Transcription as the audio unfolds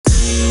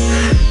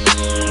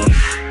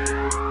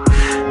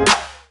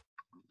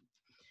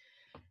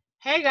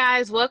Hey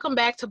guys, welcome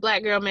back to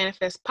Black Girl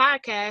Manifest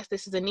Podcast.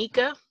 This is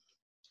Anika.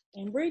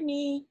 And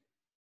Brittany.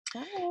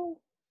 Hi.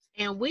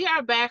 And we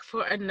are back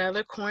for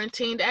another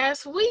quarantined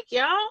ass week,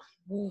 y'all.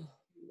 Oh,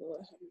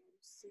 Lord have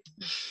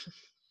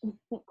mercy.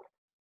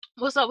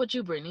 What's up with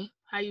you, Brittany?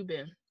 How you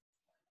been?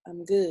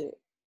 I'm good.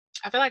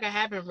 I feel like I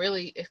haven't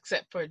really,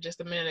 except for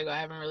just a minute ago, I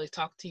haven't really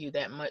talked to you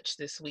that much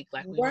this week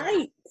like we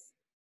Right.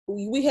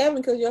 We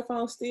haven't because your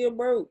phone still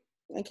broke.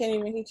 I can't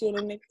even hit you on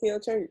the next tail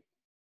church.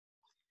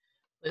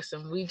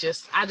 Listen,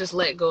 I just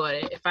let go of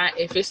it.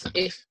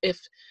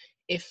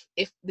 If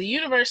the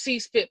universe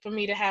sees fit for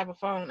me to have a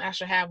phone, I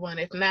should have one.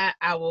 If not,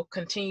 I will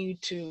continue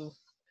to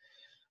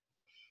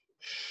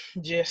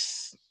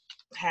just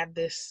have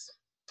this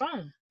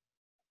phone.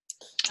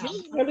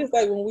 It's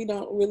like when we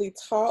don't really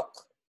talk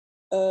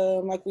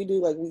like we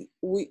do, like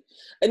we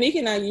Anika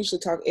and I usually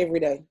talk every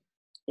day.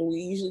 And we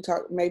usually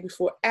talk maybe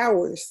for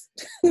hours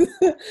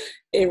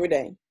every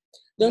day.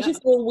 Don't you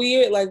feel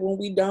weird like when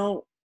we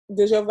don't?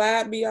 Does your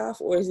vibe be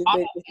off, or is it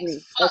just me?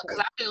 Because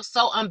I feel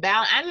so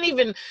unbalanced. I didn't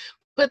even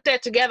put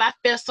that together. I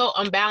felt so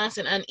unbalanced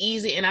and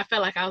uneasy, and I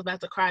felt like I was about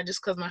to cry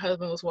just because my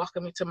husband was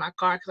walking me to my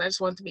car because I just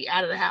wanted to be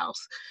out of the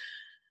house.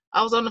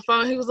 I was on the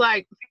phone. He was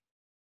like,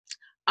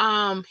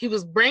 he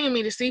was bringing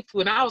me the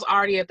seafood, and I was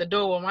already at the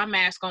door with my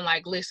mask on.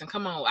 Like, listen,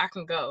 come on, I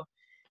can go.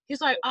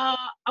 He's like, I'm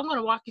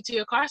gonna walk you to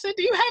your car. I said,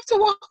 do you have to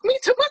walk me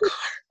to my car?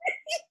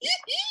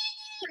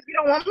 You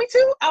don't want me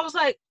to? I was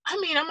like, I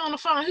mean, I'm on the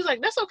phone. He's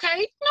like, that's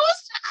okay. No,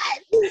 it's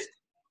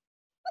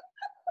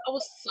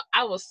not.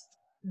 I was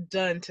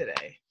done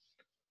today.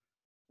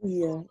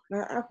 Yeah,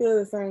 I feel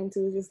the same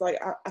too. Just like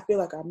I feel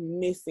like I'm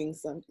missing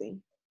something.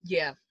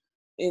 Yeah.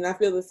 And I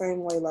feel the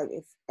same way. Like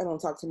if I don't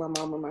talk to my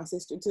mom or my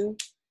sister too,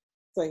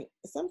 it's like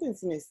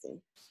something's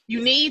missing.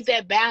 You need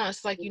that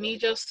balance. Like you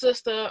need your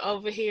sister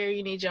over here.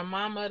 You need your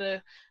mama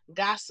to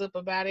gossip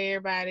about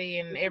everybody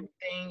and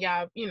everything,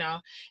 y'all.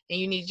 And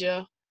you need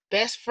your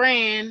best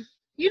friend.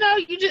 You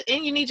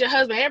need your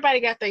husband.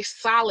 Everybody got their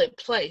solid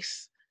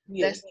place.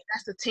 Yeah.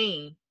 That's the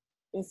team.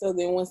 And so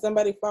then when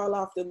somebody fall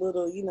off the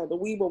little, the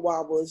weeble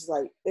wobble, it's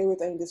like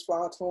everything just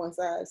falls to one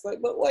side. It's like,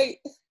 but wait,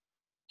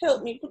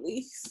 help me,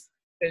 please.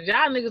 Because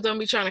y'all niggas don't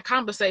be trying to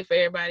compensate for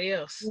everybody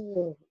else.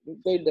 No,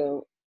 they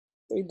don't.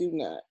 They do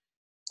not.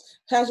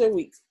 How's your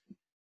week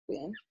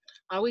been?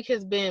 My week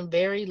has been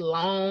very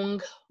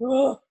long.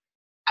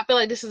 I feel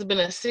like this has been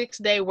a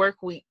 6-day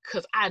work week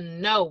because I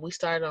know we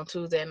started on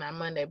Tuesday and not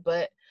Monday,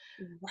 but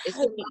it's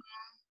been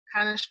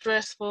kind of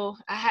stressful.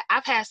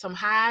 I've had some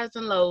highs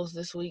and lows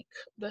this week.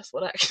 That's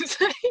what I can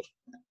say.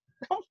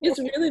 It's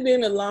really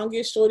been the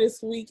longest,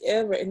 shortest week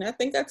ever. And I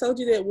think I told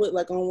you that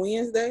on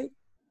Wednesday?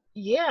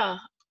 Yeah.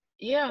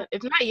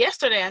 If not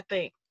yesterday, I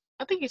think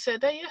you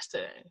said that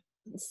yesterday.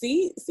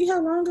 See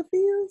how long it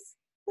feels?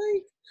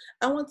 Like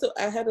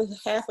I had a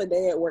half a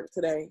day at work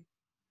today.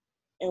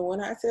 And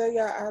when I tell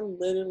y'all, I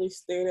literally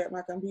stared at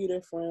my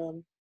computer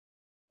from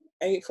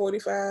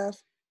 8:45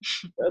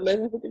 to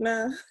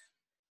 11:59.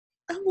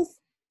 I was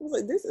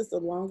like, this is the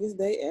longest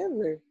day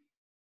ever.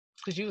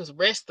 Because you was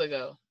rest to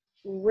go.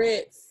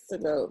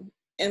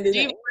 And then did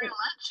you bring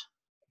lunch?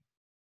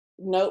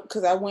 Nope,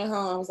 because I went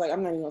home. I was like,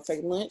 I'm not even going to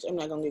take lunch. I'm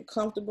not going to get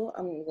comfortable.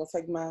 I'm going to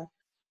take my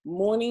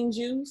morning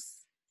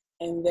juice.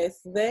 And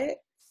that's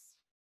that.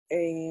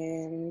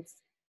 And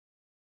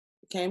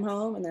came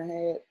home and I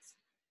had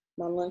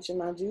my lunch and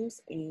my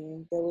juice.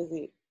 And that was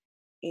it.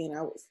 And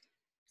I was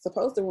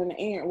supposed to run the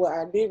errand. Well,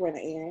 I did run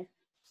the errand.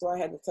 So I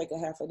had to take a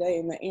half a day.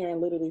 And the errand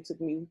literally took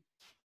me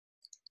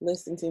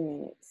less than 10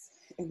 minutes.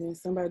 And then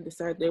somebody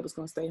decided they was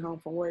going to stay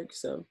home from work.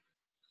 So...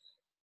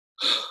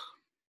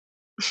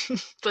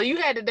 So you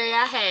had the day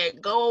I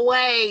had. Go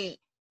away.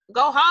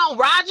 Go home,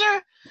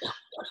 Roger.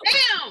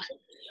 Damn.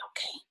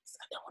 Okay.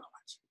 I don't want to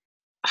watch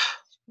you.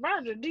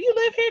 Roger, do you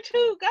live here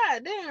too?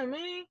 God damn,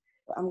 man.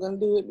 I'm going to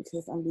do it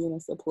because I'm being a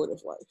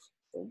supportive wife.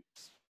 So.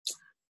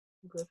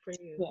 Good for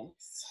you.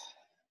 Yes.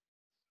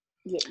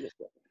 Yeah.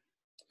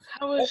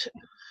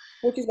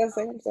 What you got to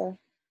say? I'm sorry.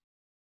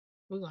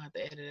 We're going to have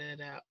to edit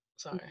it out.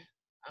 Sorry.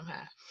 I'm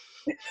high.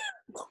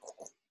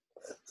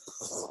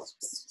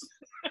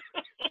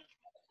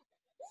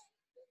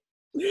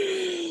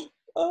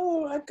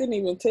 Oh, I couldn't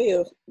even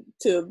tell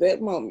till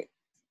that moment.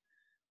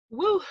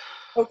 Woo.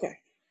 Okay,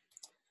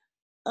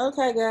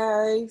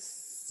 guys.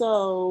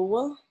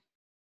 So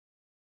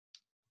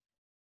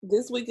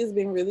this week has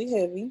been really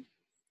heavy.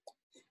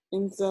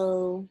 And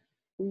so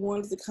we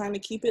wanted to kind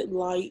of keep it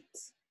light.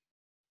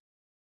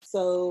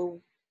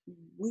 So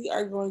we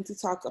are going to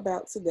talk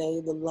about today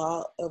the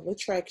law of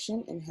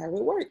attraction and how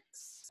it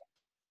works.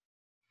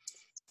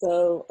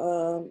 So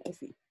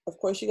of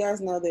course, you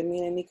guys know that me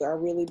and Anika are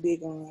really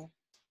big on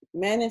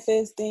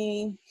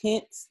manifesting,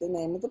 hence the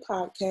name of the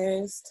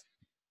podcast.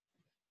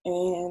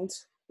 And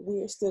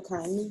we're still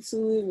kind of new to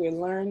it. We're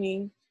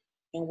learning,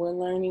 and we're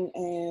learning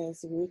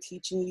as we're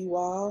teaching you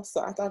all.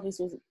 So I thought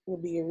this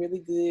would be a really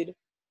good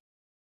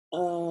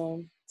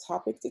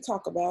topic to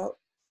talk about.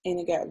 And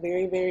it got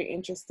very, very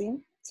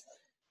interesting.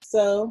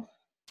 So,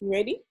 you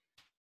ready?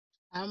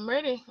 I'm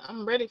ready.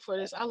 I'm ready for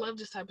this. I love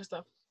this type of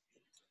stuff.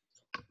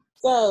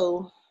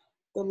 So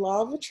the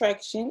law of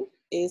attraction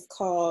is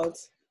called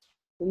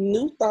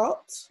New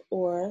Thought,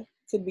 or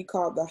could be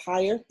called the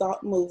Higher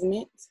Thought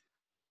Movement,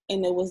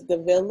 and it was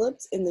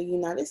developed in the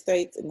United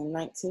States in the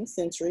 19th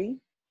century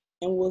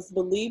and was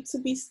believed to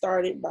be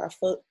started by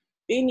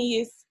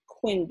Phineas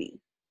Quimby.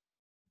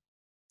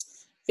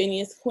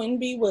 Phineas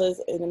Quimby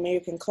was an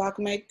American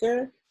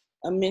clockmaker,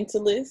 a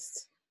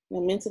mentalist. A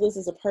mentalist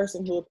is a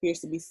person who appears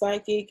to be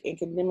psychic and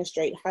can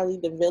demonstrate highly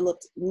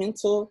developed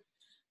mental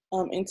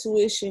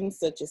intuition,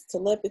 such as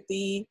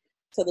telepathy,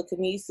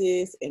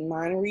 telekinesis, and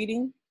mind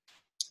reading.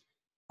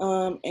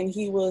 And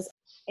he was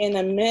in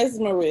a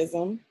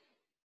mesmerism.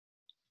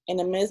 And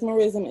a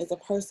mesmerism is a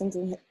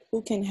person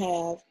who can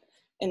have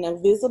an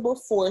invisible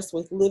force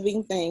with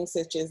living things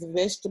such as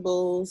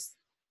vegetables,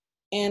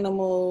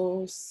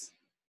 animals,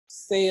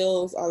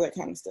 cells, all that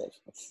kind of stuff.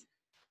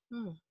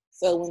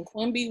 So when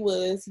Quimby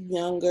was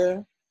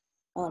younger,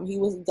 he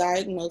was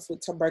diagnosed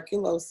with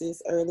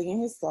tuberculosis early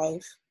in his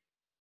life.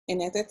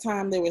 And at that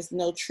time, there was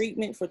no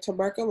treatment for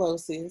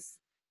tuberculosis.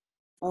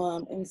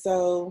 And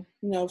so,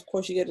 of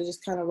course, you got to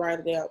just kind of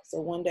ride it out.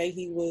 So one day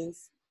he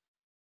was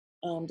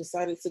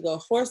decided to go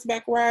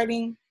horseback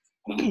riding.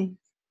 And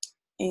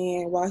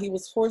while he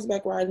was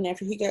horseback riding,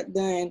 after he got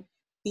done,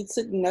 he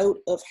took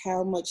note of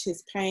how much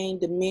his pain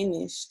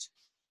diminished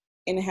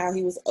and how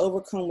he was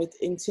overcome with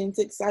intense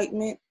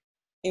excitement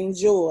and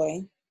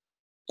joy.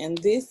 And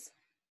this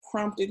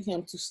prompted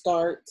him to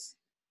start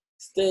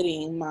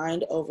studying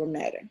mind over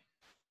matter.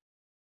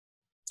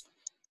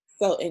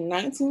 So in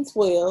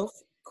 1912,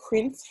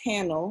 Chris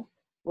Hanel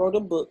wrote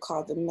a book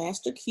called The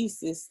Master Key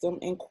System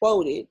and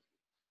quoted,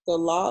 "The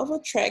law of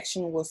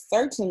attraction will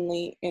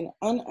certainly and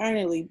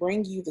unearnedly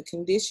bring you the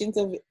conditions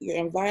of your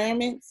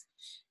environments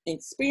and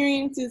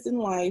experiences in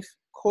life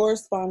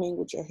corresponding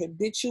with your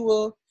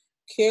habitual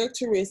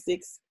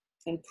characteristics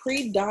and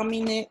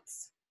predominant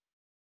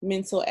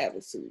mental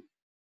attitude."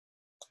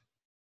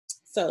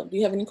 So, do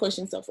you have any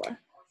questions so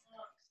far?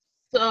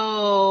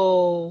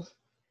 So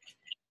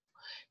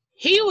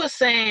he was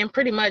saying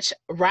pretty much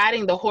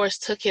riding the horse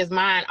took his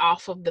mind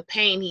off of the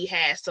pain he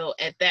had. So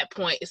at that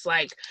point, it's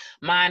like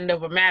mind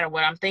over matter,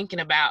 what I'm thinking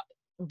about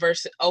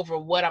versus over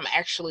what I'm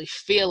actually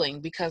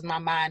feeling, because my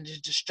mind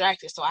is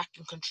distracted, so I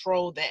can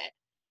control that.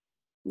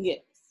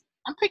 Yes.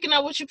 I'm picking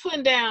up what you're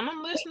putting down.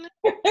 I'm listening.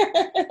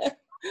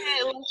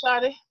 Hey, little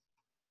shawty.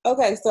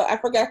 Okay, so I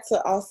forgot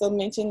to also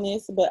mention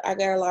this, but I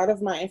got a lot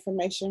of my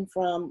information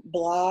from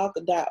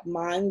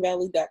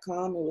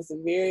blog.mindvalley.com. It was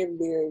very,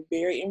 very,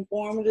 very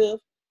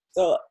informative.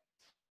 So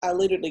I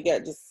literally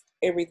got just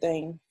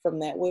everything from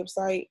that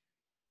website.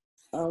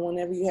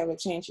 Whenever you have a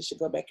chance, you should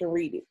go back and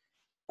read it.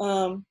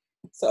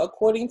 So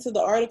according to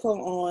the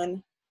article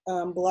on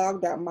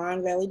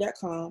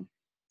blog.mindvalley.com,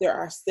 there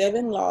are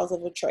 7 laws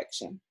of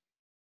attraction.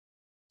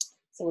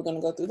 So we're going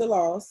to go through the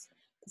laws.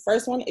 The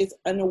first one is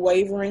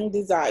unwavering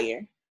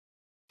desire.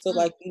 So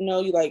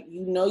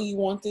you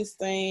want this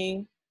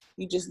thing,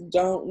 you just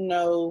don't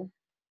know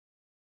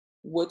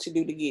what to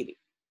do to get it.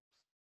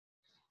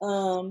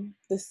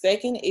 The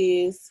second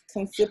is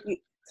I'm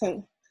sorry,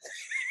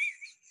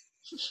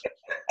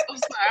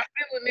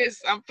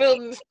 I'm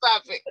feeling this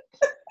topic.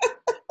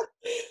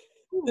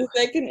 The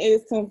second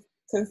is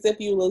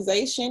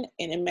conceptualization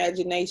and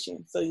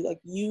imagination. So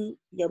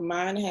your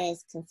mind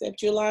has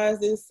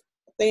conceptualized this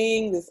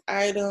thing, this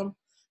item.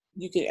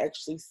 You can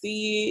actually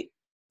see it,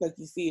 like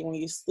you see it when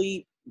you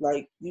sleep.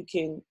 Like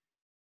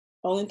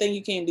only thing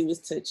you can't do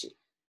is touch it,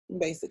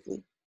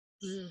 basically.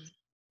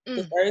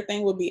 The third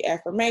thing would be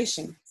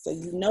affirmation. So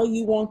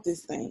you want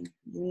this thing.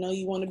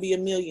 You want to be a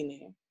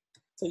millionaire.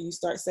 So you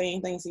start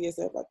saying things to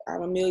yourself like,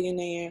 I'm a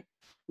millionaire.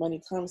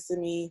 Money comes to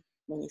me.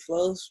 Money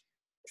flows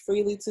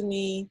freely to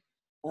me.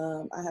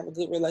 I have a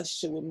good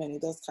relationship with money.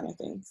 Those kind of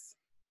things.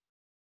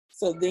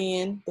 So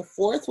then the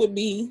fourth would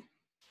be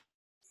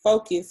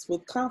focus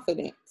with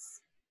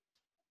confidence.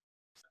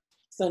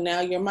 So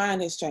now your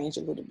mind has changed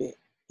a little bit.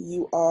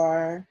 You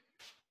are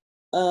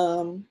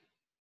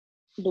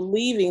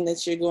believing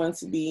that you're going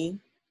to be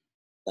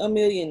a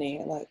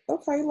millionaire. Like,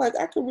 okay,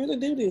 I could really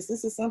do this.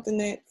 This is something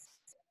that's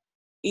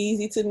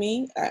easy to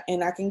me,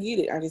 and I can get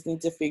it. I just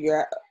need to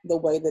figure out the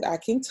way that I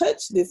can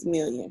touch this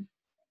million.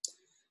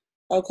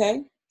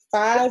 Okay.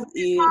 5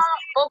 is...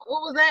 What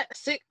was that?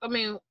 6?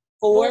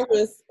 4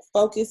 was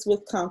focus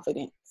with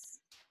confidence.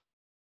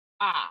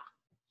 I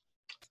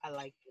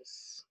like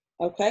this.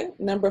 Okay.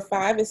 Number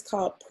 5 is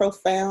called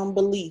profound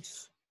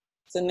belief.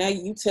 So now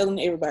you telling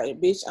everybody,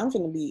 bitch, I'm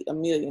going to be a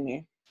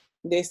millionaire.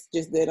 That's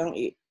just that on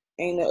it.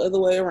 Ain't no other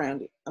way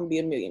around it. I'm going to be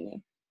a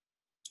millionaire.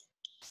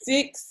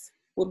 6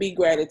 would be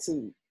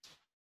gratitude.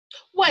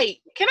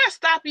 Wait, can I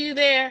stop you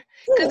there?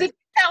 Because if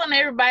you're telling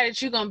everybody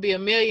that you're going to be a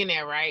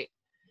millionaire, right?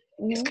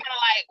 Mm-hmm. It's kind of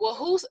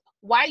like,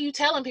 why are you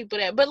telling people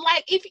that? But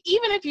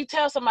even if you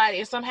tell somebody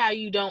and somehow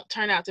you don't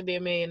turn out to be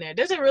a millionaire,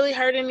 does it really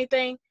hurt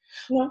anything?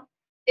 No.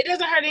 It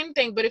doesn't hurt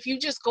anything, but if you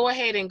just go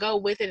ahead and go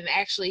with it and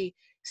actually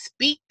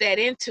speak that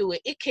into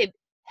it, it could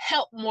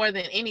help more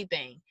than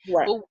anything.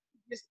 Right. But we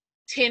just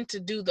tend to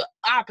do the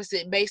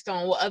opposite based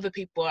on what other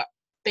people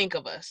think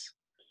of us.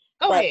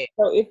 Go ahead.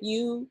 So if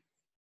you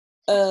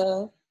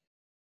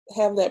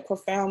have that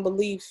profound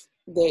belief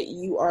that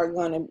you are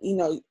gonna,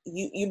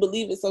 you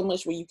believe it so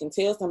much where you can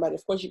tell somebody.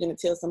 Of course, you're gonna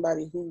tell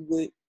somebody who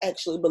would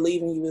actually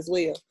believe in you as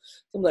well. So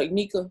I'm like,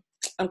 Nika,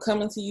 I'm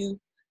coming to you.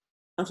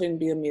 I'm finna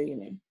be a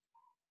millionaire.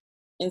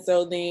 And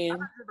so then you're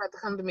about to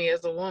come to me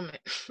as a woman.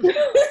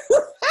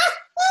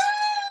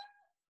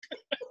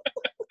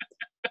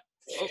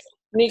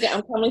 Nika,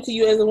 I'm coming to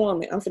you as a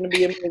woman. I'm finna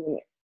be a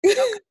millionaire.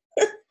 Okay.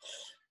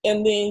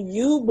 And then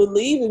you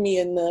believe in me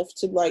enough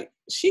to like,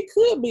 she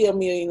could be a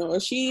millionaire, or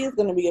she is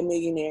gonna be a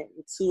millionaire.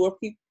 Two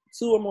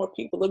or more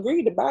people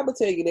agree. The Bible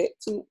tell you that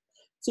two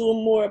or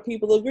more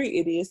people agree.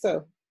 It is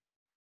so.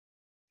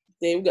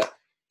 There we go.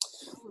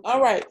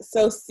 All right.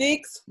 So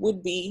 6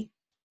 would be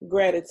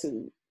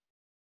gratitude.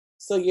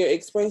 So you're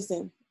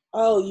expressing,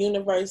 oh,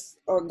 universe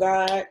or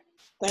God,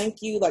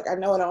 thank you. Like, I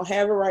know I don't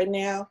have it right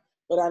now,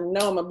 but I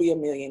know I'm gonna be a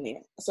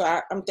millionaire. So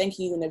I'm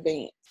thanking you in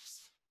advance.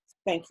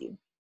 Thank you.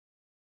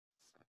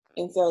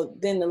 And so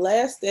then the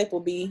last step will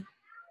be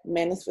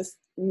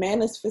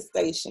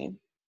manifestation.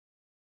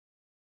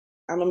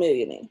 I'm a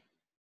millionaire.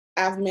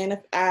 I've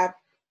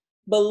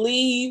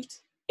believed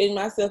in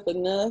myself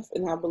enough,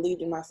 and I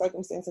believed in my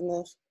circumstance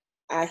enough.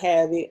 I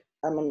have it.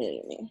 I'm a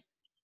millionaire.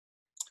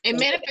 And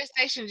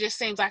manifestation just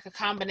seems like a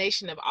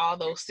combination of all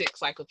those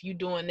 6. Like if you're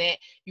doing that,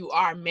 you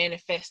are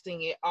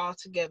manifesting it all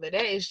together.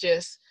 That is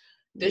just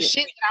the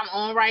shit that I'm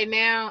on right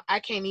now. I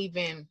can't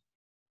even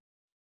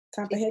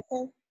comprehend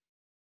that.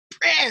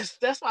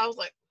 That's why I was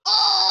like,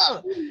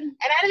 oh, and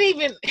I didn't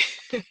even.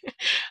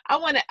 I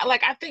want to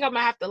I think I'm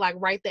gonna have to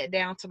write that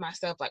down to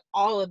myself,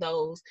 all of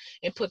those,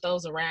 and put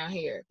those around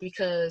here,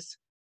 because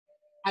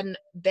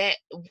that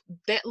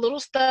little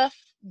stuff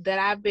that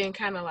I've been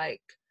kind of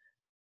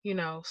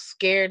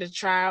scared to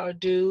try or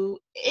do,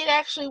 it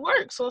actually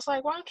works. So it's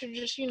like, why don't you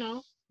just get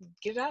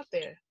it out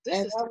there?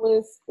 I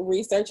was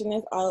researching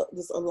this,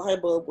 just a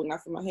light bulb went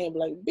off in my head,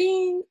 like,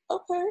 bing,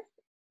 okay,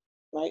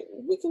 like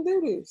we can do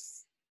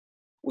this.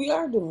 We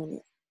are doing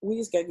it. We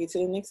just gotta get to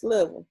the next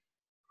level.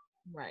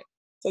 Right.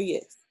 So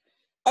yes.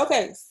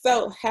 Okay,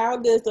 so how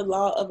does the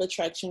law of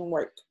attraction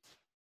work?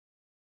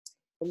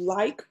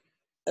 Like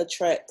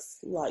attracts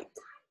like.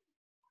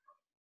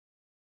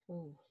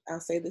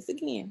 I'll say this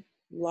again.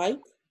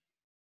 Like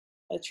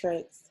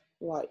attracts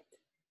like.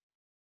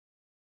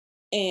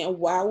 And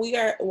while we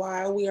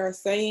are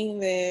saying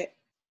that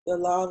the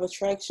law of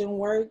attraction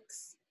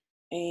works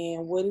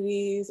and what it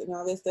is and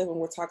all that stuff, and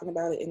we're talking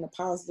about it in a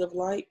positive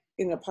light,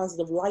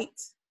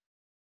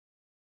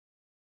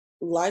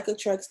 like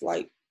attracts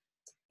like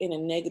in a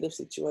negative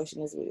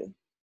situation as well.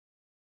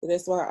 So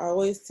that's why I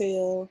always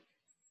tell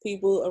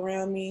people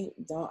around me,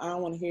 I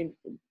don't want to hear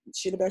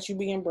shit about you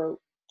being broke.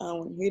 I don't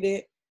want to hear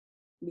that,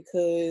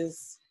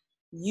 because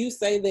you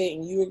say that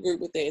and you agree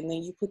with that, and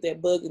then you put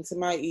that bug into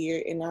my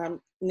ear, and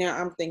I'm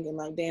thinking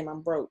like, damn,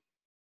 I'm broke.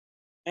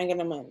 I ain't got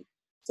no money.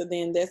 So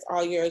then that's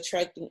all you're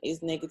attracting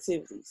is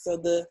negativity. So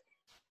the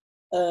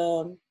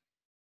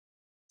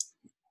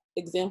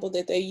example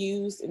that they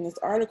used in this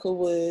article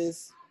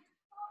was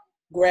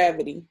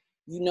gravity.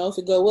 If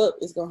it go up,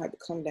 it's gonna have to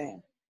come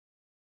down.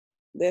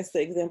 That's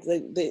the example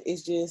that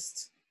is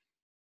just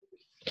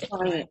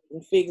science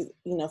and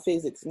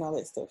physics and all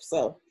that stuff.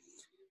 So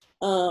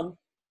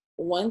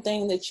one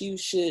thing that you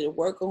should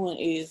work on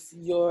is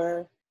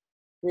your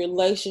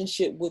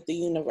relationship with the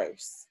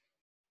universe,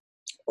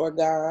 or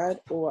God,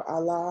 or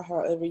Allah,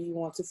 however you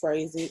want to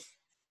phrase it.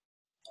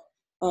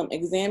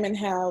 Examine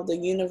how the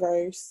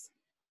universe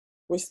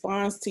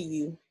responds to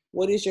you.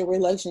 What is your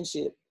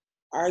relationship?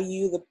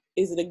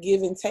 Is it a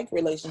give and take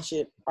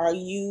relationship? Are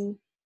you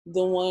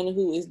the one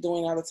who is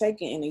doing all the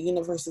taking and the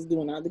universe is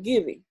doing all the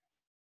giving?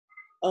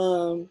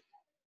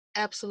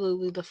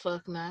 Absolutely the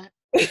fuck not.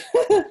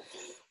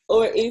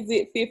 Or is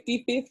it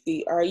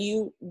 50-50? Are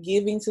you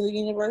giving to the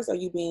universe? Are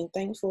you being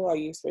thankful? Are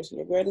you expressing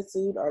your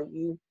gratitude? Are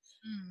you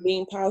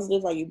being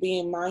positive? Are you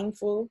being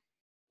mindful?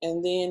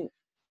 And then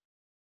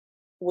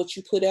what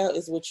you put out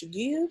is what you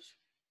give?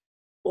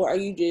 Or are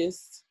you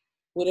just,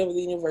 whatever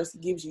the universe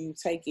gives you,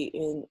 take it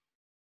and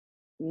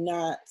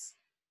not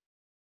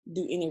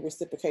do any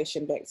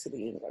reciprocation back to the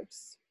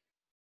universe?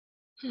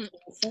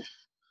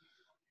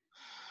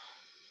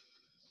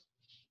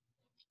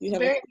 You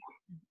have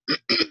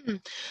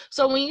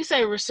So when you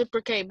say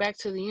reciprocate back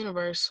to the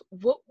universe,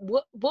 what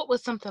would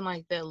something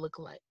like that look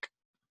like?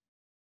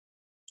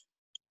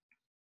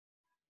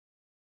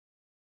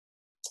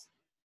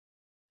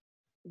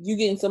 You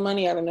getting some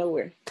money out of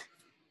nowhere.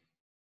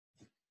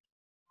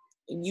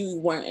 You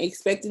weren't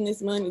expecting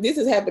this money. This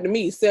has happened to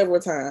me several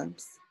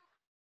times.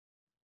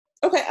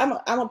 Okay, I'm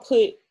gonna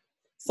put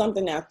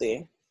something out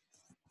there.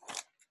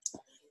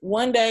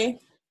 One day,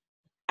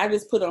 I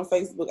just put on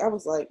Facebook. I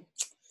was like,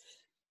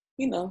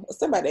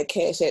 somebody that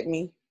cash at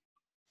me.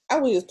 I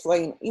was just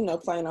playing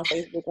on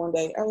Facebook one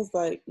day. I was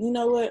like, you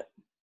know what?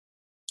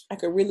 I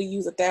could really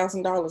use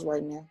 $1,000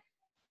 right now.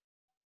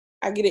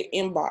 I get an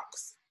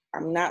inbox.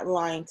 I'm not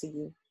lying to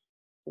you.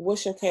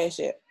 What's your cash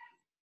app?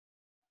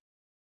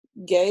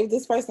 Gave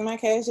this person my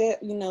cash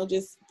app,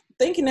 just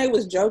thinking they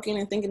was joking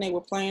and thinking they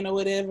were playing or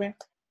whatever.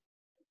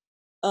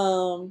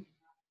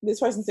 This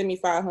person sent me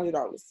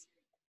 $500.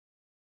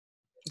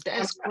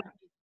 That's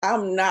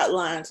I'm not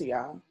lying to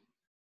y'all.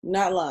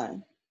 Not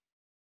lying.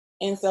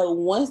 And so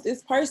once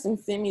this person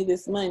sent me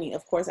this money,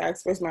 of course, I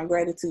expressed my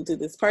gratitude to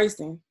this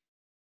person.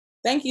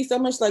 Thank you so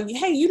much. Like,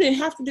 hey, you didn't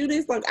have to do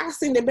this. Like, I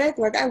sent it back.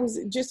 Like, I was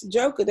just a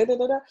joker. Da, da,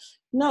 da, da.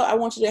 No, I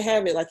want you to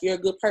have it. Like, you're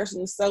a good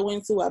person to sow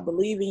into. I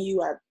believe in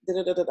you. I da,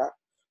 da, da, da, da.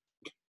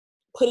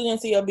 Put it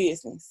into your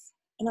business.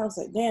 And I was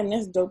like, damn,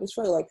 that's dope as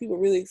fuck. Like, people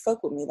really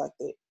fuck with me like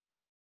that.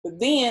 But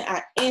then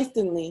I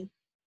instantly,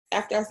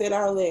 after I said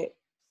all that,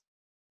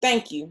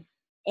 thank you.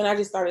 And I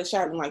just started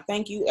shouting, like,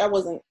 thank you. I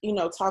wasn't, I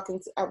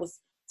was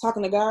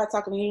talking to God,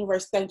 talking to the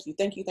universe. Thank you,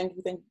 thank you, thank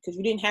you, thank you. Because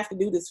you didn't have to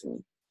do this for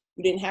me.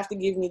 You didn't have to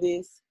give me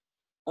this.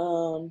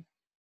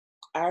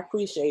 I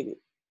appreciate it.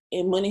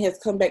 And money has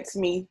come back to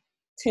me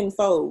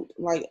tenfold.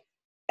 Like,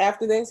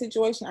 after that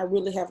situation, I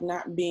really have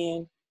not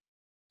been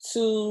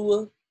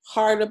too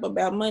hard up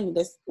about money.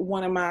 That's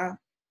one of my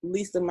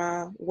least of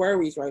my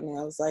worries right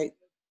now. It's like,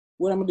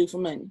 what I'm gonna do for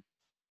money.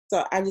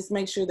 So I just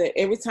make sure that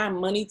every time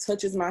money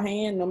touches my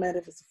hand, no matter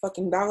if it's a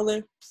fucking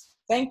dollar,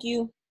 thank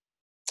you,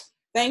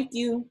 thank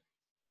you,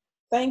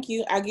 thank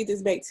you. I get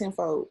this back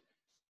tenfold.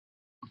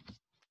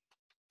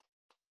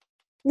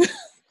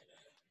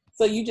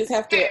 So you just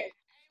have to.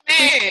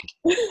 Man,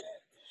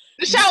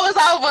 the show is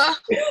over.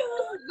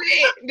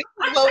 This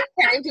is what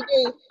we came to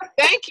do.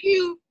 Thank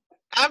you.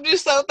 I'm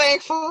just so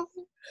thankful.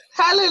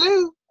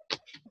 Hallelujah.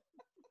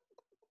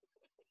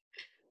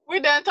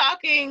 We're done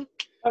talking.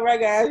 All right,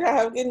 guys. Y'all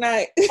have a good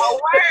night. Oh,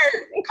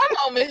 word. Come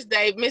on,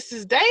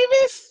 Mrs.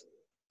 Davis.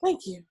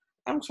 Thank you.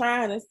 I'm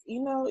trying.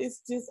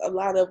 It's just a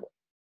lot of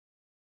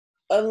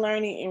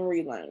unlearning and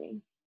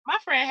relearning. My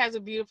friend has a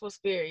beautiful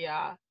spirit,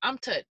 y'all. I'm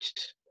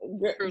touched.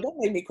 Don't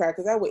make me cry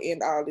because I would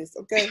end all this,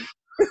 okay?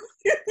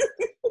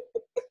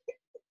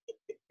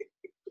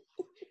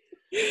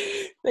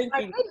 Thank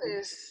you.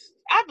 Goodness.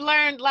 I've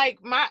learned, like,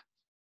 my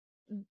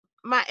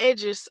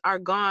edges are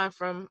gone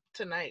from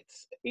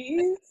tonight's.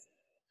 Yes.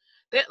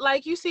 That,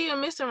 like, you see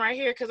them missing right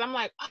here, because I'm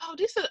like, oh,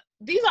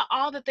 these are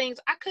all the things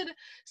I could have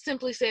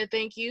simply said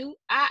thank you.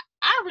 I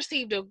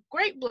received a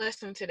great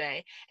blessing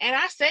today, and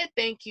I said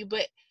thank you,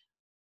 but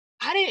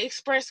I didn't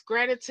express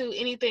gratitude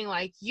anything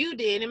like you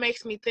did. It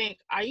makes me think,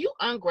 are you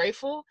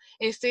ungrateful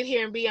and sit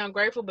here and be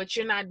ungrateful, but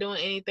you're not doing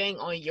anything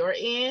on your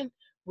end?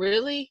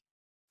 Really?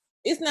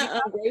 It's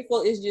not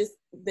ungrateful. It's just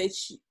that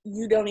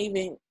you don't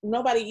even,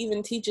 nobody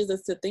even teaches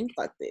us to think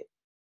like that.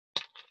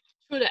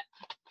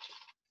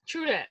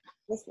 True that.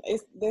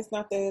 That's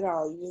not that at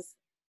all. You just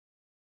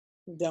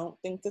don't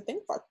think to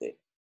think like that.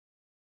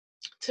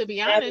 To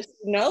be honest,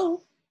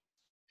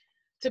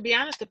 To be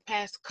honest, the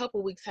past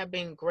couple weeks have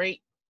been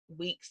great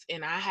weeks,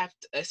 and I have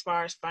to, as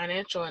far as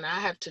financial, and I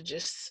have to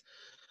just,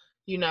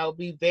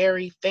 be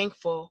very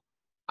thankful.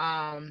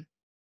 And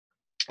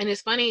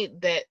it's funny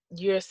that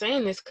you're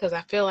saying this, because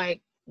I feel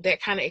like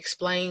that kind of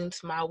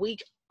explains my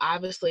week.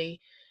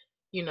 Obviously,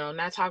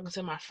 not talking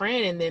to my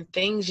friend, and then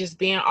things just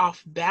being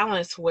off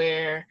balance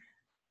where,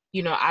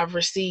 I've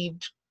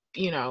received,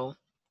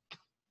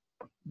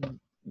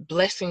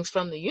 blessings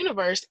from the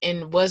universe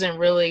and wasn't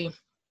really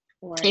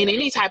in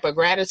any type of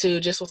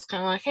gratitude, just was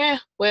kind of like,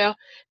 well,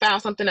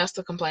 found something else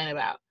to complain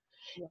about.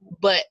 Yeah.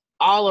 But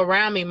all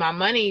around me, my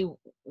money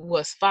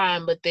was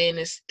fine, but then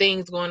it's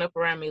things going up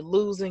around me,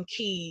 losing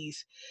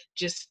keys,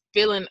 just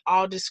feeling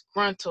all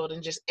disgruntled,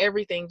 and just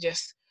everything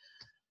just,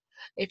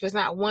 if it's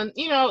not one,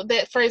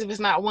 that phrase, if it's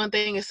not one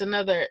thing, it's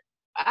another.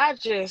 I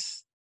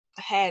just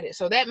had it.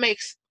 So that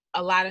makes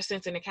a lot of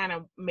sense, and it kind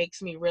of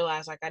makes me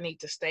realize, like, I need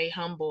to stay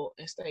humble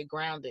and stay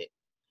grounded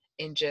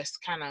and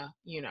just kind of,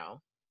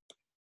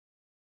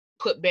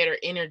 put better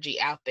energy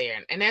out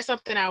there. And that's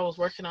something I was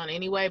working on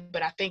anyway,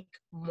 but I think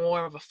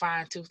more of a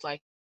fine tooth,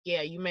 like,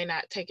 yeah, you may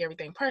not take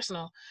everything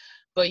personal,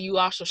 but you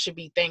also should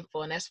be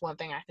thankful. And that's one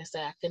thing I can say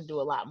I can do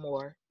a lot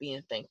more,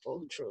 being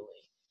thankful, truly.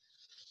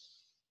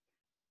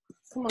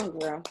 Come on,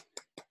 girl.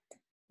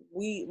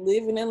 We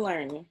living and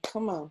learning.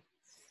 Come on.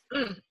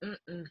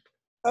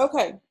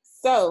 Okay,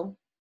 so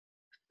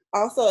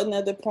also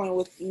another point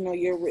with,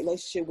 your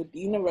relationship with the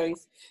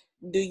universe.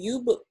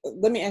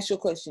 Let me ask you a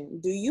question.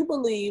 Do you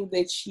believe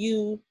that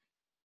you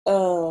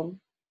can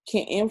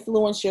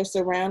influence your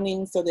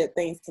surroundings so that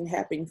things can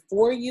happen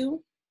for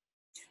you?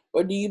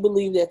 Or do you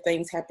believe that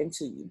things happen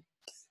to you?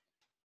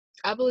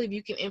 I believe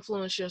you can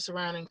influence your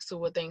surroundings so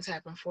what things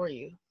happen for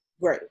you.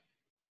 Right.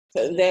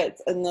 So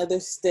that's another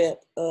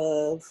step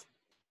of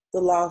the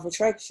law of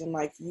attraction.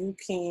 Like, you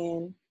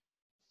can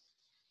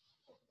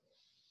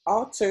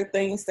alter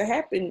things to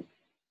happen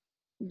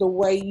the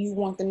way you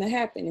want them to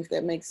happen, if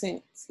that makes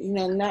sense.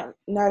 Not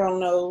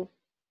on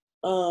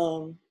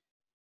no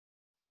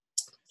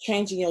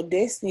changing your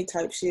destiny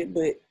type shit,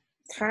 but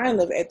kind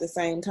of at the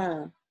same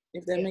time,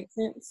 if that makes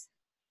sense.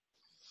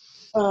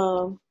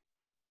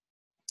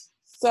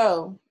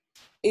 So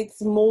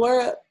it's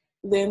more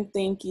than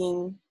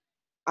thinking,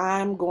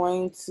 I'm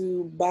going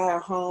to buy a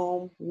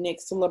home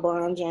next to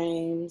LeBron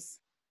James,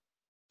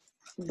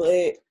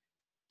 but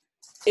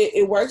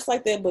it works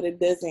like that, but it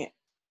doesn't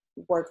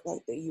work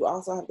like that. You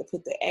also have to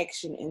put the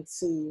action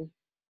into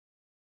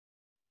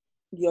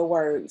your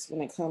words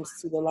when it comes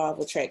to the law of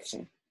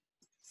attraction.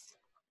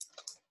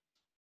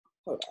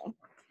 Hold on.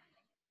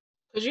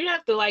 Because you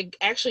have to like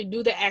actually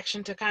do the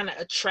action to kind of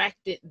attract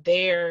it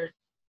there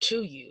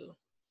to you.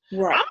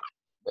 Right.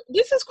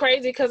 This is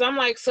crazy because I'm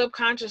like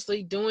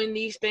subconsciously doing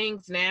these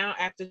things now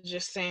after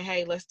just saying,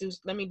 hey, let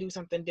me do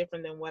something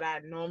different than what I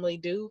normally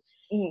do.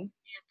 Mm-hmm. And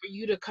for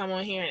you to come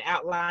on here and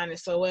outline it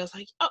so well, it's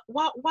like, oh,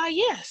 why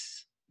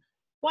yes.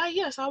 Why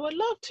yes, I would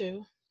love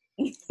to.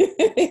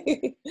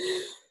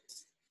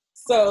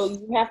 So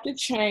you have to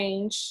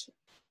change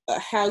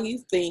how you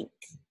think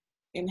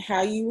and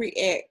how you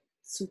react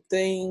to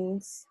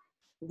things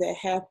that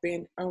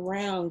happen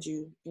around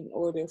you in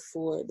order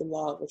for the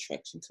law of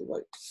attraction to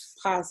work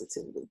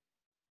positively.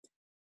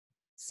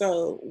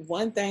 So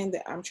one thing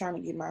that I'm trying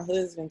to get my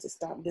husband to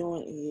stop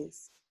doing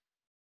is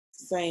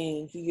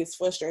saying, he gets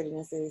frustrated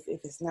and says, if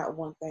it's not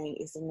one thing,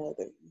 it's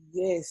another.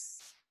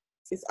 Yes,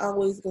 it's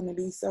always going to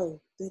be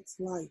so. That's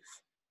life.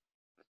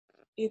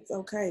 It's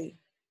okay.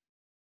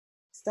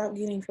 Stop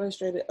getting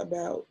frustrated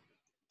about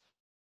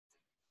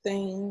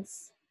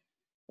things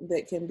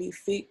that can be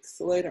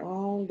fixed later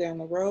on down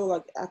the road.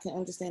 Like, I can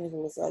understand if it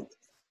was like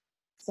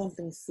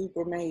something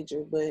super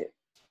major, but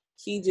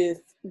he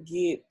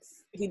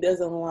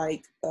doesn't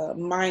like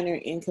minor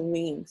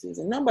inconveniences,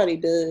 and nobody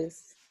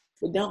does.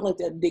 But don't let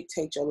that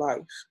dictate your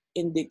life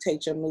and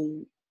dictate your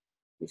mood,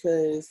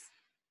 because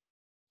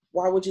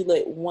why would you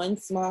let one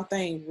small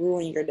thing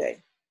ruin your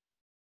day?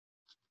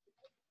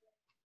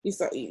 You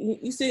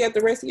still got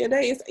the rest of your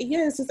day. It's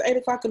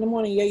 8:00 in the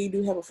morning. Yeah, you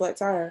do have a flat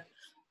tire.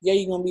 Yeah,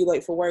 you're gonna be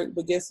late for work,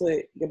 but guess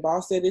what? Your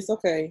boss said it's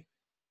okay.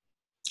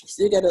 You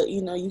still gotta,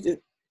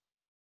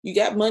 you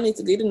got money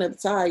to get another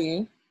tire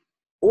in.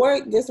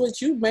 Or guess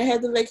what? You may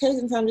have the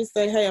vacation time to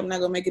say, hey, I'm not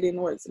gonna make it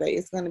into work today.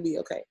 It's gonna be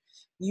okay.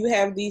 You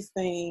have these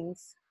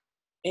things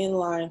in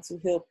line to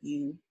help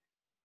you,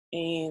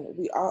 and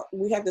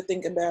we have to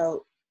think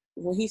about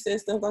when he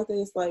says stuff like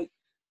that. It's like,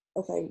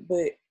 okay,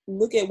 but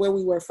look at where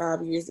we were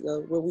 5 years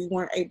ago, where we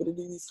weren't able to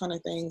do these kind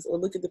of things, or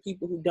look at the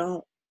people who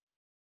don't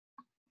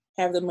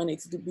have the money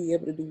to be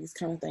able to do these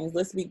kind of things.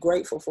 Let's be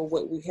grateful for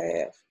what we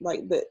have.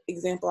 Like the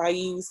example I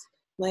used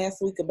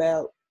last week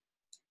about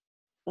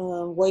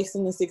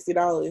wasting the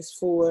 $60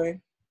 for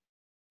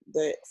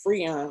the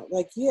Freon.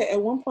 Like, yeah,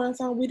 at one point in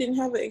time, we didn't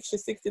have an extra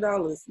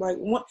 $60. Like,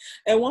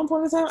 at one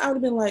point in time, I would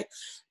have been like,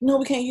 no,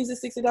 we can't use the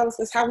 $60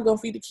 because how are we going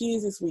to feed the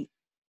kids this week?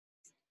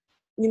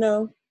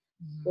 Mm-hmm.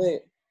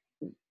 But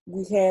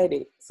we had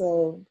it.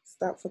 So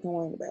stop fucking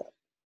worrying about it.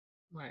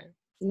 Right.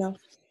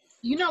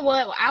 You know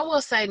what? I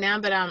will say now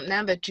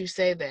that you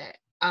say that,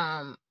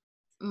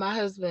 my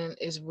husband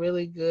is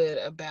really good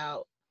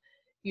about,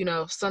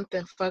 if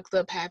something fucked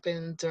up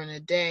happened during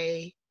the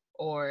day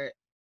or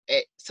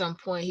at some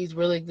point, he's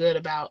really good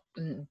about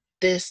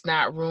this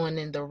not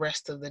ruining the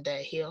rest of the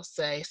day. He'll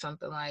say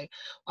something like,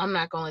 I'm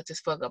not going to let this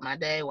fuck up my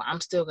day. Well,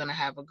 I'm still going to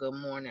have a good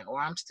morning, or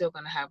I'm still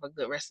going to have a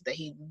good rest of the day.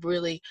 He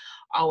really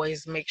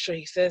always makes sure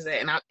he says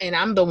that. And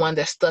I'm the one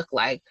that's stuck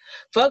like,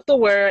 fuck the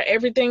world.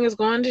 Everything is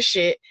going to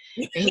shit.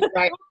 And he's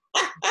like,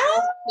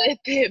 don't let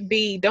it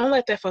be. Don't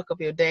let that fuck up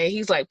your day.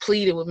 He's like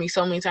pleaded with me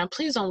so many times.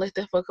 Please don't let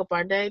that fuck up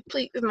our day.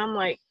 Please. And I'm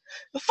like,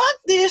 fuck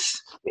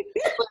this.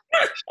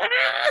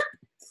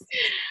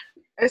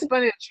 It's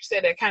funny that you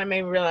said that. Kind of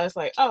made me realize,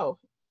 like, okay,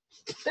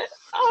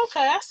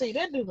 I see.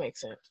 That do make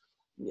sense.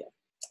 Yeah.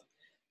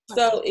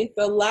 So it's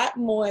a lot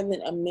more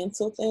than a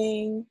mental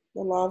thing,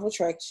 the law of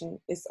attraction.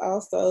 It's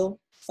also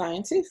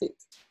scientific.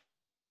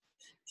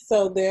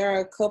 So there are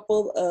a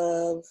couple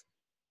of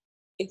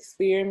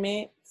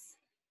experiments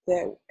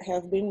that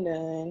have been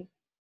done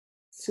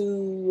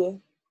to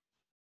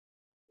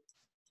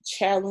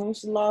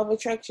challenge the law of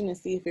attraction and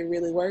see if it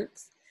really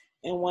works.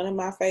 And one of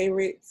my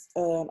favorites,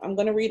 I'm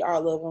going to read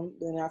all of them,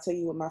 then I'll tell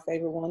you what my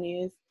favorite one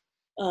is.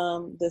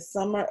 The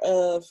Summer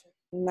of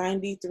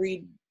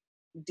 93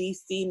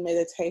 DC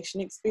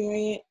meditation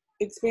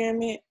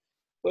experiment,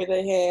 where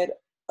they had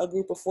a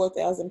group of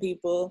 4,000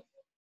 people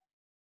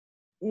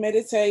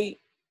meditate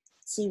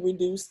to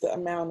reduce the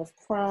amount of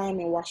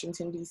crime in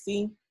Washington,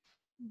 D.C.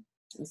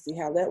 and see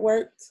how that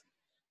worked.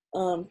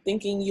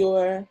 Thinking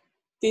you're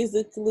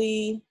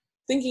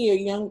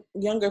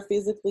younger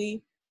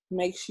physically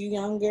makes you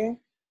younger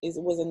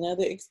was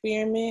another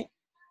experiment.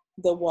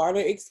 The water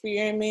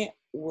experiment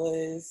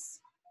was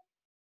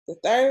the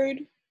third.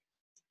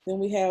 Then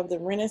we have the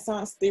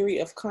Renaissance theory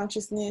of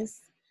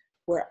consciousness,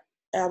 where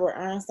Albert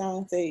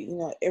Einstein said,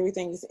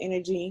 everything is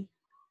energy.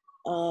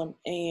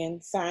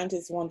 And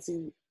scientists want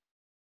to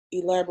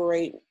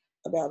elaborate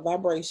about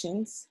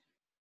vibrations.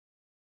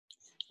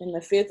 And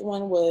the fifth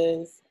one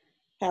was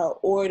how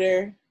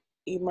order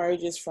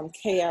emerges from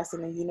chaos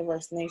in the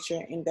universe, nature,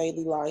 and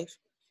daily life.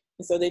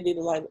 And so they did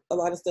a lot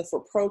of stuff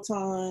for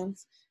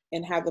protons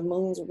and how the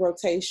moon's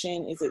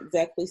rotation is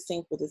exactly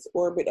synced with its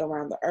orbit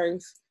around the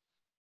Earth,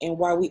 and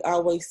why we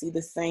always see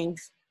the same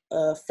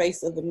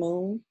face of the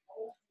moon.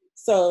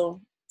 So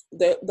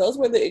those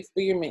were the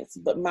experiments,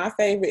 but my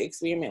favorite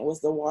experiment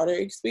was the water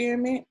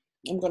experiment.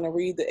 I'm going to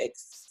read the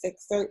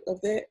excerpt of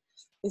that.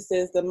 It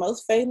says, the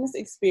most famous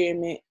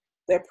experiment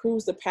that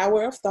proves the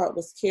power of thought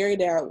was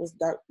carried out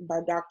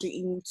by Dr.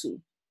 Emoto.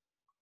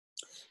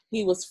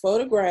 He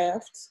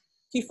photographed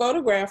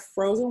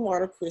frozen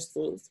water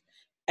crystals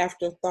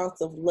after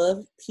thoughts of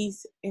love,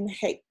 peace, and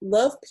hate,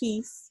 love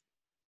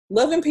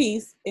and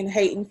peace, and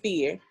hate and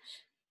fear.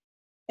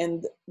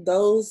 And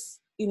those,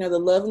 the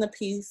love and the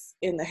peace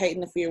and the hate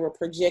and the fear were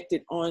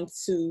projected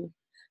onto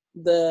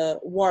the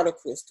water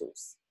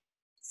crystals.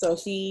 So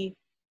he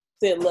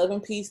said love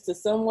and peace to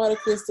some water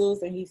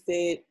crystals, and he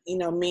said,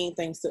 mean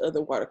things to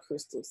other water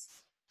crystals.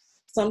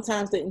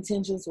 Sometimes the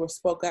intentions were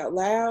spoke out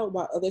loud,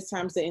 while other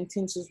times the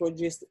intentions were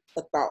just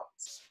a thought.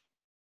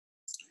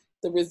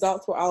 The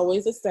results were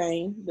always the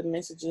same. The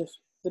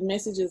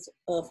messages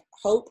of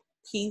hope,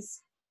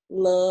 peace,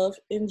 love,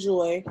 and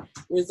joy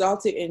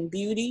resulted in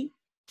beauty,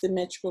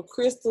 symmetrical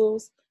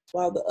crystals,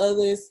 while the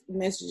others,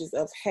 messages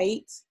of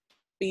hate,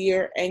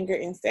 fear, anger,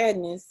 and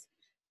sadness,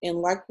 and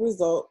like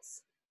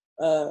results,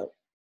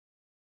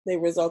 they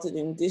resulted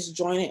in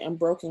disjointed and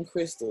broken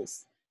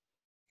crystals.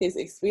 His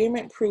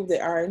experiment proved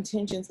that our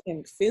intentions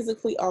can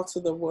physically alter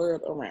the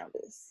world around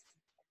us.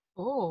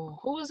 Oh,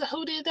 who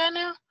did that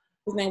now?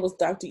 His name was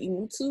Dr.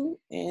 Emoto,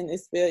 and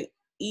it's spelled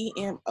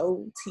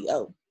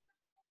Emoto.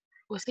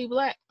 Was he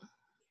black?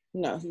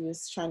 No, he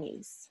was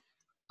Chinese.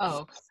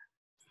 Oh.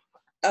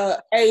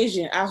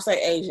 Asian. I'll say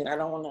Asian. I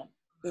don't want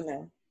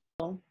to,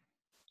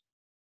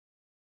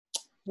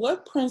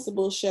 What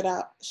principles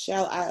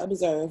shall I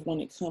observe when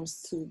it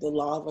comes to the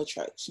law of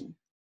attraction?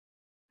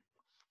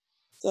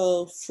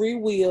 So free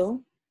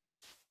will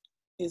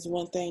is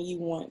one thing you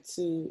want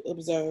to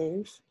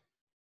observe.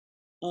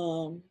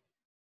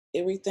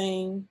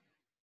 Everything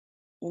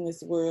in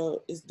this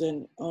world is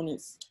done on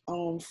its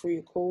own free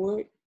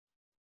accord.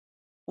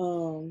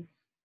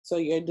 So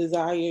your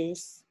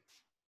desires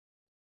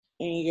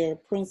and your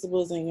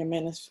principles and your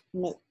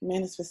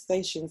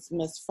manifestations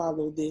must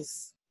follow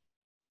this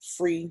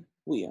free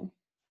will.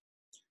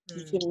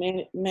 You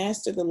can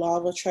master the law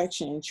of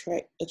attraction and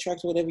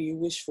attract whatever you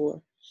wish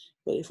for.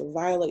 But if it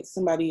violates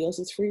somebody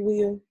else's free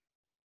will,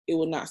 it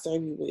will not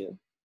serve you well.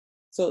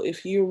 So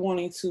if you're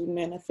wanting to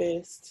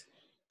manifest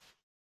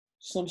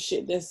some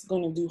shit that's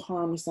going to do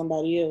harm to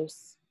somebody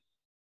else,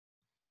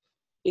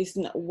 it's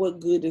not, what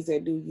good does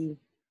that do you?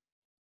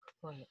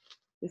 Right.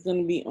 It's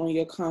going to be on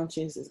your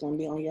conscience. It's going to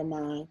be on your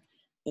mind.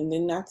 And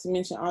then not to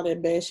mention all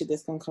that bad shit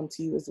that's going to come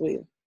to you as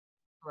well.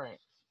 Right.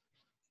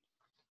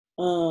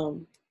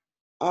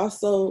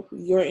 Also,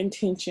 your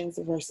intentions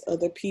versus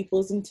other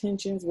people's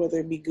intentions, whether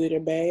it be good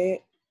or bad.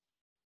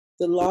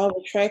 The law of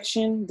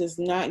attraction does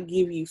not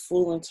give you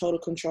full and total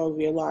control of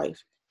your life.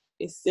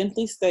 It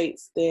simply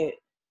states that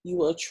you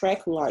will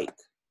attract like,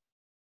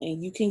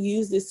 and you can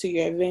use this to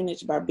your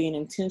advantage by being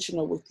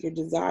intentional with your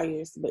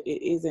desires, but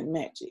it isn't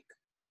magic.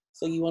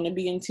 So you want to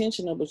be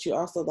intentional, but you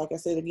also, like I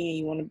said again,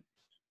 you want to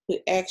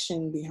put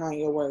action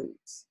behind your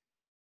words.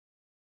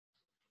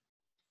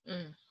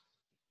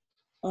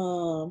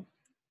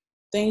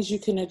 Things you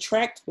can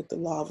attract with the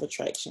law of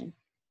attraction: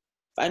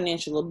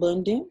 financial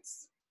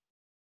abundance.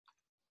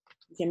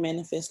 You can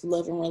manifest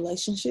love in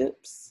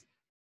relationships.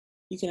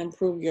 You can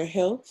improve your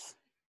health.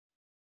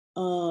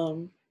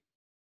 Some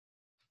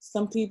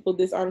people,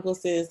 this article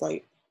says,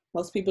 like,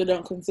 most people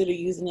don't consider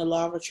using the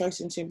law of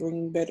attraction to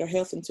bring better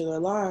health into their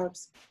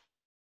lives.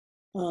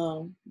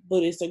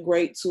 But it's a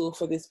great tool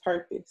for this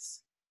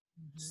purpose.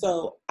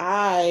 So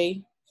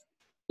the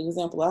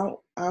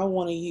example I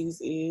want to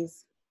use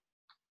is,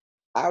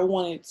 I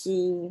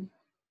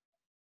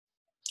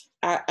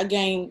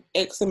gained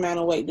X amount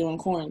of weight during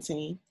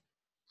quarantine,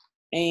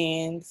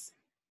 and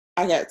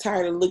I got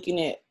tired of looking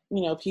at,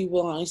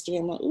 people on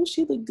Instagram like, oh,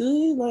 she look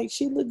good. Like,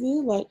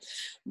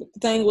 the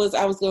thing was,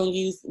 I was going to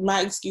use,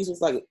 my excuse was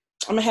like,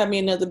 I'm going to have me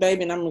another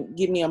baby and I'm going to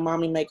give me a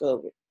mommy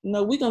makeover.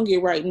 No, we're going to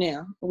get right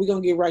now. We're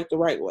going to get right the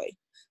right way.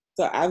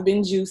 So I've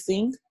been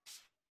juicing,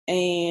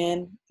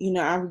 and,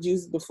 I've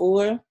juiced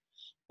before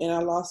and I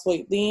lost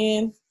weight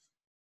then.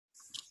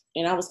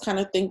 And I was kind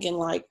of thinking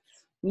like,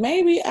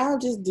 maybe I'll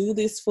just do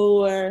this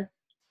for,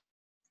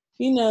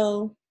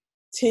 10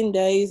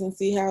 days and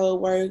see how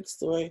it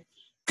works, or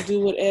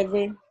do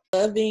whatever.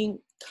 Loving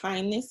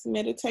kindness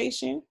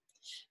meditation.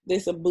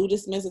 There's a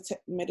Buddhist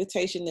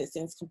meditation that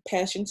sends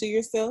compassion to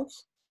yourself.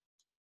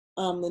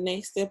 The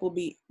next step will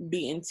be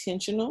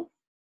intentional.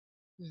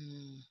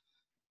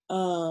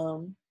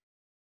 7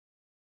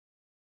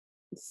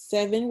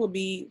 will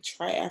be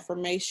try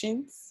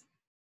affirmations.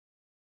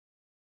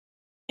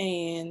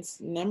 And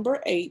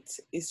number 8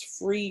 is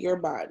free your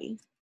body.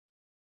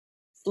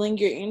 Fling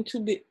your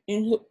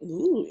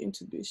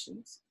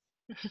inhibitions.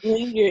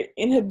 Fling your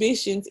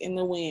inhibitions in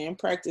the wind.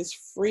 Practice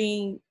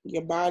freeing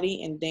your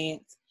body and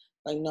dance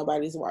like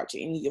nobody's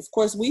watching. And of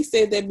course, we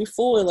said that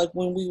before, like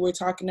when we were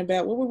talking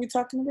about, what were we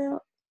talking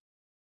about?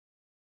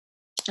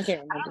 I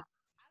can't remember.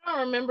 I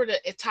don't remember the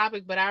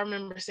topic, but I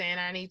remember saying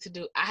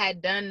I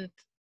had done,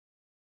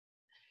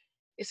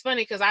 it's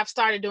funny because I've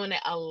started doing it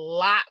a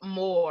lot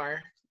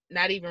more,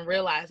 not even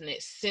realizing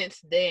it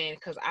since then.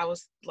 Because I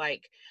was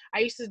like, I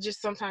used to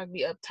just sometimes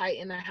be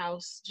uptight in the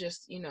house,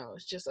 just,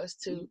 it's just us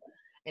two.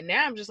 And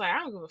now I'm just like, I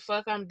don't give a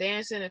fuck. I'm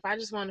dancing. If I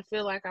just want to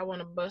feel like I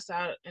want to bust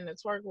out in the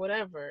twerk,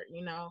 whatever,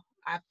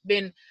 I've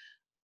been,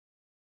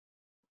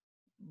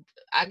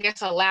 I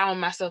guess, allowing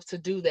myself to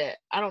do that.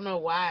 I don't know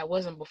why it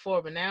wasn't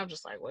before, but now I'm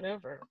just like,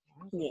 whatever.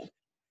 Yeah.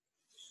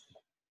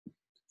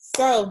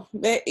 So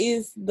that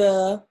is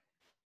the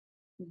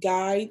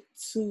guide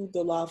to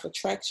the law of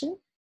attraction.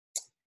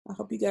 I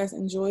hope you guys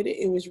enjoyed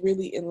it. It was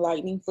really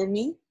enlightening for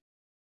me.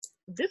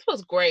 This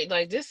was great.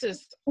 Like, this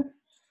is,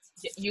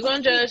 you're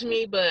gonna judge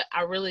me, but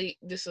I like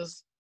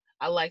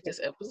this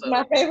episode.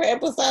 My favorite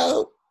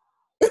episode.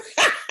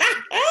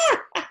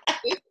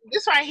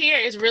 This right here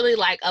is really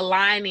like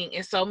aligning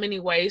in so many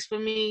ways for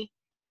me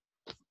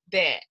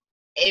that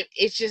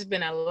it's just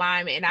been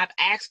alignment, and I've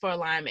asked for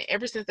alignment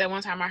ever since that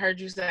one time I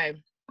heard you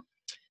say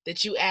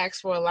that you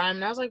asked for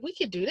alignment. I was like, we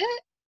could do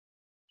that.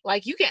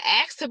 Like, you can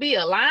ask to be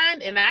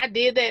aligned, and I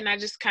did that, and I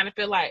just kind of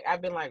feel like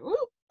I've been like,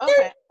 ooh,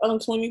 okay. On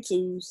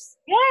 22s.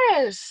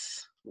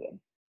 Yes. Yeah.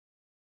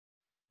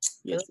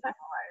 Yes.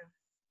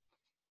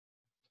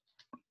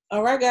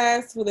 All right,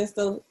 guys. Well, that's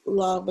the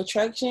law of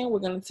attraction. We're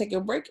going to take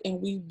a break,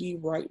 and we'll be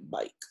right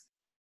back.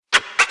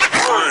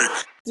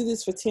 Do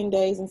this for 10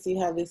 days and see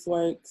how this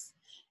works.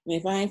 And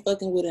if I ain't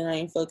fucking with it, I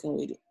ain't fucking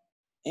with it.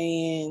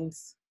 And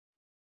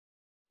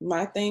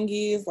my thing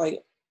is,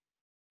 like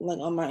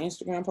on my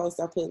Instagram post,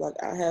 I put,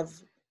 like, I have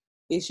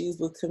issues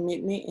with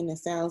commitment, and it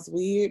sounds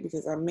weird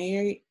because I'm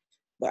married,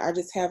 but I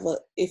just have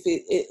if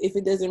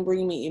it doesn't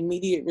bring me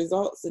immediate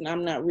results, and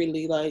I'm not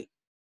really like,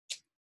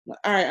 all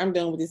right, I'm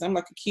done with this. I'm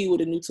like a kid with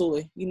a new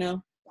toy,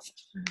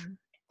 Mm-hmm.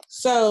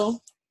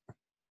 So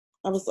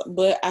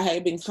but I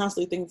had been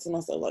constantly thinking to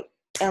myself, like,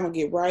 I'm gonna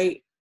get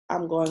right.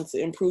 I'm going to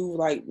improve,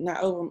 like,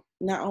 not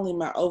only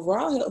my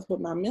overall health,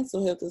 but my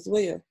mental health as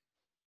well.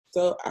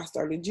 So I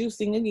started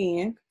juicing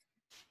again,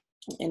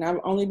 and I've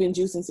only been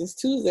juicing since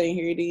Tuesday. And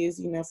here it is,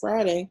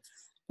 Friday,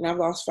 and I've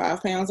lost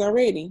 5 pounds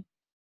already.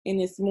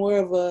 And it's more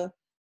of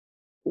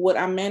what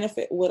I've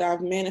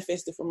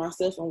manifested for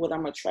myself, and what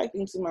I'm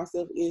attracting to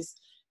myself is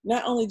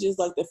not only just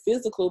like the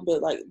physical,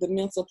 but like the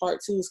mental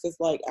part too. Because,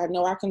 like, I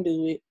know I can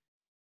do it,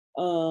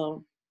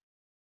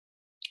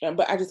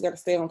 but I just got to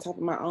stay on top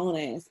of my own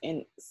ass.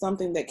 And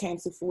something that came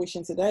to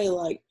fruition today,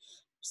 like, I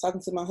was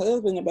talking to my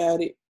husband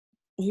about it.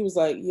 He was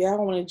like, yeah, I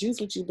want to juice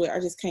with you, but I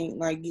just can't,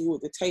 like, get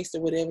with the taste or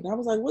whatever. And I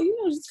was like, well,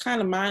 just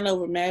kind of mind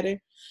over matter.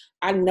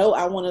 I know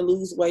I want to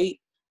lose weight.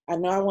 I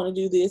know I want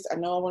to do this. I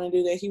know I want to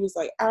do that. He was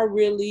like, I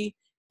really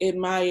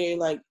admire,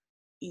 like,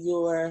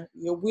 your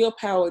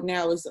willpower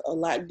now is a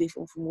lot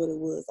different from what it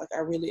was. Like, I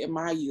really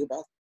admire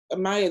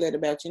that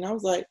about you. And I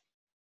was like,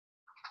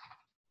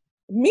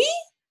 me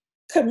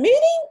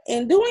committing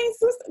and doing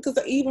something?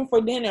 Because even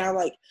for dinner, I,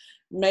 like,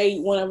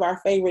 made one of our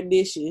favorite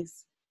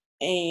dishes,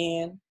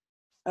 and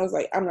I was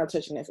like, I'm not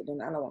touching that for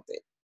dinner. I don't want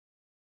that.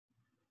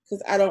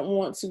 Because I don't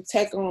want to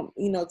tack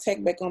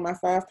back on my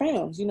 5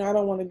 pounds. I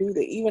don't want to do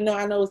that. Even though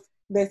I know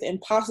that's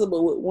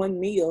impossible with one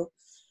meal.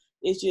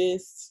 It's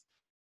just,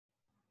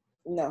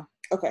 no.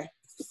 Okay.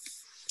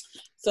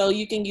 So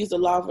you can use the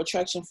law of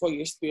attraction for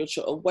your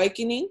spiritual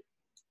awakening.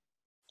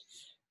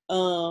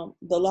 The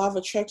law of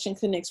attraction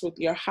connects with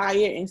your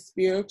higher and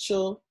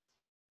spiritual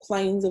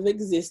planes of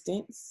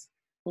existence.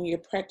 When you're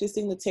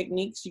practicing the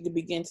techniques, you can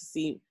begin to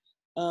see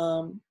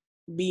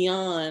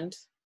beyond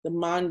the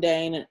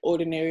mundane and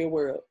ordinary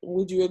world.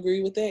 Would you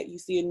agree with that? You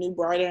see a new,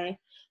 brighter,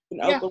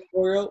 and open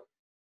world?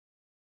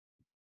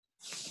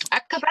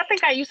 Because I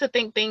think I used to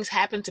think things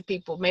happen to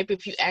people. Maybe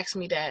if you asked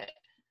me that,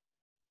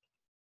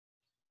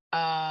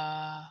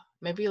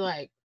 maybe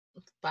like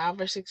 5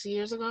 or 6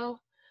 years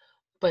ago.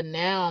 But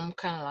now I'm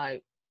kind of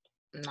like,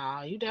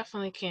 nah, you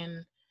definitely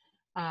can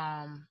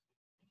have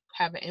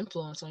an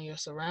influence on your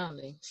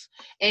surroundings.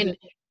 And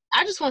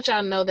I just want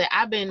y'all to know that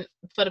I've been,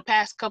 for the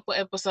past couple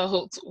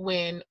episodes,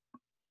 when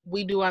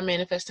we do our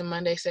Manifesting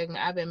Monday segment,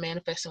 I've been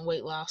manifesting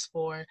weight loss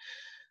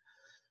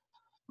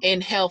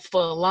in health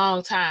for a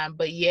long time,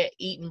 but yet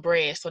eating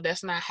bread. So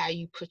that's not how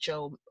you put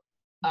your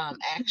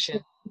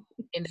action,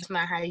 and that's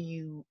not how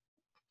you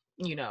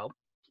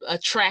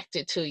attract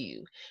it to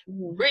you.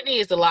 Mm-hmm. Brittany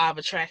is the law of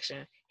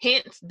attraction.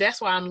 Hence, that's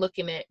why I'm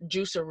looking at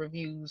juicer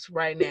reviews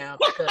right now,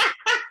 because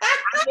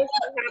I'm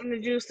having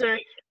a juicer,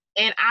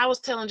 and I was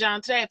telling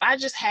John today, if I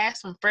just had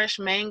some fresh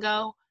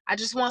mango, I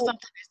just want something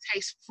that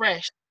tastes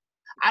fresh.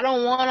 I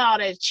don't want all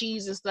that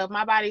cheese and stuff.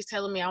 My body's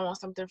telling me I want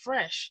something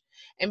fresh.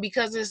 And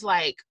because it's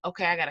like,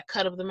 okay, I got to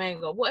cut up the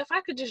mango. Well, if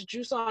I could just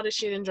juice all this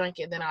shit and drink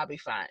it, then I'll be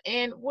fine.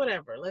 And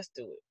whatever, let's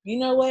do it. You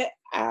know what?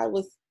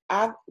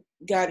 I've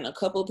gotten a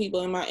couple of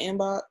people in my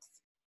inbox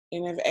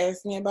and have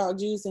asked me about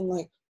juice, and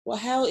like, well,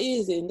 how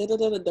is it?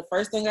 The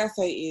first thing I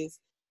say is,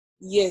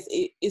 yes,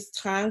 it's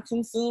time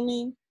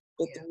consuming,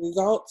 but the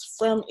results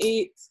from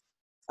it,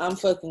 I'm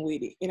fucking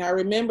with it. And I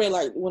remember,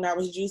 like, when I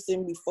was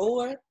juicing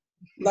before,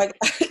 like,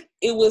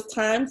 it was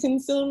time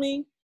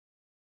consuming,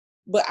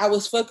 But I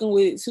was fucking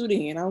with it too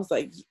then. I was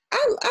like,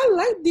 I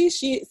like this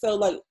shit. So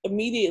like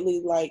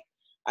immediately, like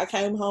I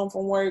came home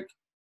from work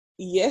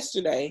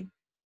yesterday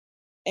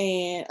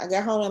and I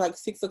got home at like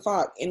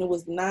 6:00 and it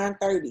was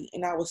 9:30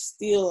 and I was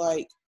still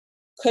like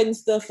cutting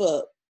stuff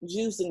up,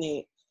 juicing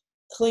it,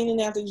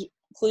 cleaning out the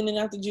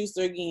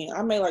juicer again.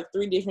 I made like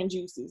 3 different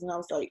juices and I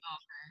was like,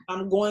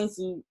 I'm going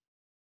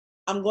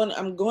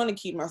to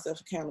keep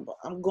myself accountable.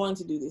 I'm going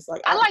to do this.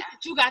 Like I like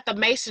that you got the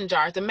mason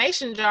jars. The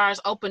mason jars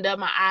opened up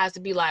my eyes to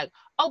be like,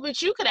 oh,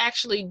 but you could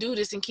actually do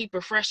this and keep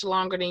it fresh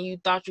longer than you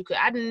thought you could.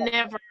 I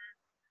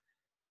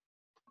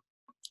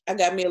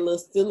got me a little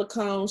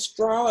silicone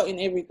straw and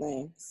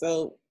everything.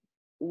 So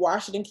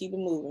wash it and keep it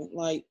moving.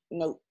 Like,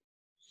 nope.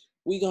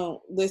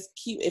 Let's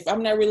keep, if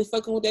I'm not really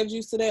fucking with that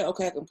juice today,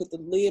 okay, I can put the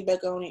lid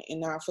back on it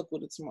and I'll fuck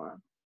with it tomorrow.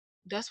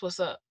 That's what's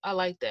up. I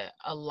like that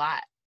a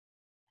lot.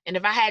 And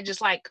if I had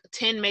just like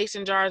 10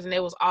 mason jars and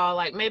it was all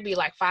like maybe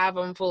like 5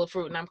 of them full of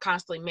fruit and I'm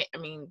constantly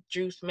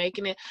juice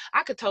making it,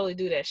 I could totally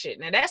do that shit.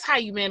 Now that's how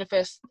you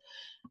manifest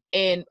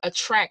and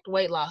attract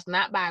weight loss,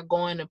 not by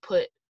going to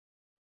put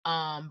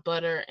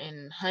butter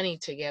and honey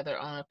together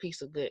on a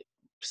piece of good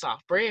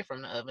soft bread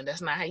from the oven.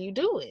 That's not how you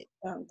do it.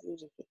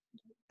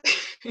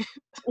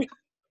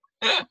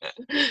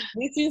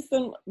 This is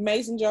some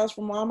mason jars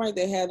from Walmart.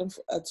 They had them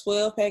a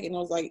 12 pack and it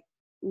was like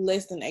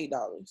less than $8.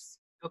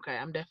 Okay,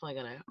 I'm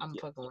fucking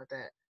with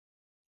that.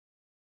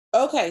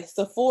 Okay,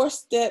 so 4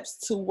 steps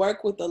to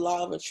work with the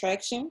law of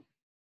attraction.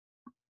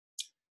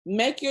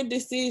 Make your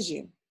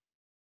decision.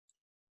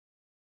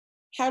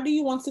 How do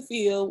you want to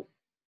feel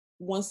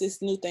once this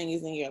new thing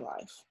is in your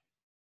life?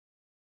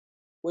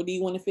 What do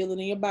you want to feel it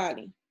in your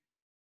body?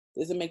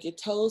 Does it make your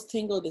toes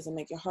tingle? Does it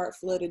make your heart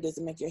flutter? Does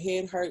it make your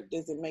head hurt?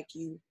 Does it make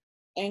you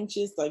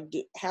anxious? Like,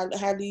 how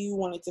do you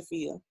want it to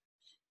feel?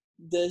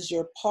 Does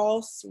your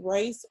pulse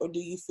race or do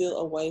you feel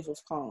a wave of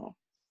calm?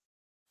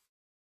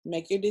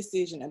 Make your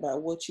decision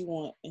about what you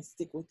want and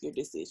stick with your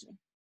decision.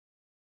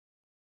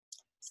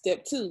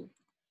 Step 2,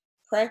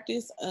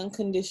 practice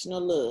unconditional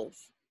love.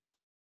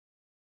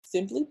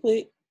 Simply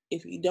put,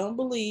 if you don't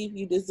believe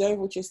you deserve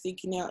what you're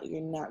seeking out,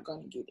 you're not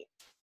going to get it.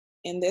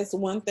 And that's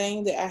one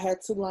thing that I had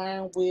to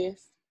learn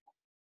with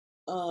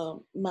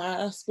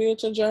my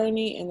spiritual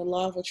journey and the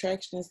law of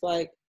attraction. Is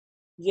like,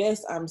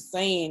 yes, I'm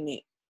saying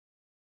it.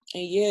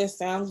 And yeah, it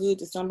sounds good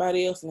to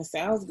somebody else and it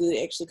sounds good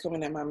actually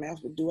coming out my mouth,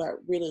 but do I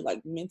really,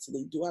 like,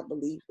 mentally, do I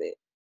believe that?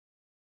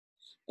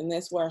 And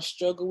that's where I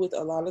struggle with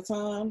a lot of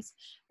times.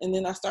 And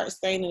then I start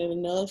saying it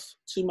enough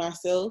to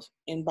myself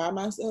and by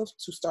myself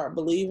to start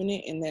believing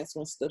it. And that's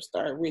when stuff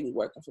started really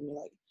working for me.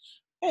 Like,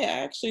 hey,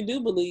 I actually do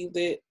believe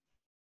that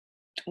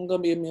I'm going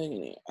to be a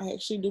millionaire. I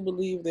actually do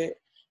believe that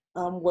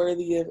I'm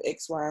worthy of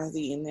X, Y, and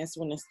Z. And that's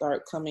when it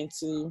started coming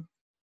to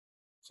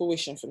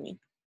fruition for me.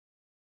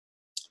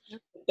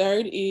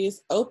 Third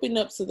is open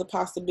up to the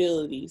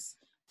possibilities.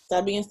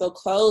 Stop being so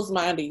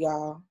closed-minded,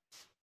 y'all.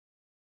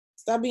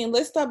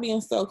 Let's stop being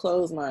so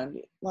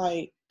closed-minded.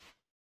 Like,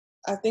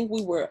 I think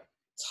we were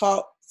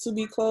taught to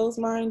be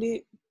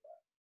closed-minded.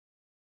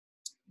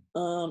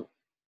 And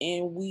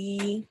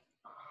we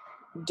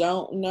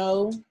don't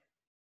know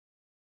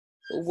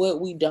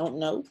what we don't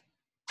know.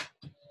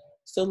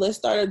 So let's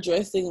start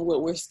addressing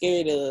what we're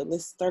scared of.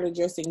 Let's start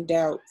addressing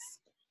doubts.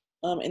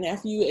 And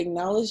after you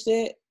acknowledge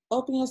that,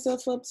 open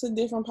yourself up to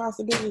different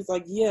possibilities.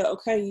 Like,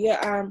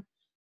 I'm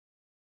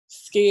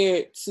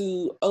scared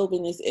to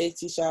open this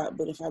Etsy shop,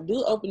 but if I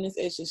do open this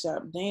Etsy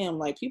shop, damn,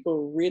 like, people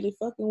are really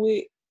fucking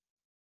with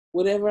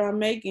whatever I'm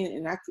making,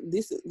 and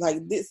this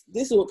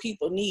is what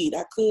people need.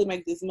 I could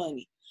make this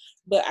money.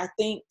 But I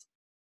think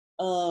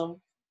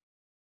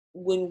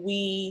when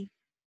we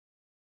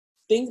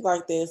think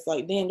like this,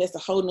 like, damn, that's a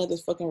whole nother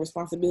fucking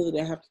responsibility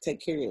I have to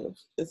take care of.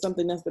 It's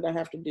something else that I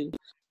have to do.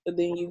 But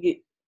then you get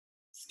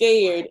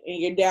scared and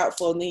you're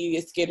doubtful and then you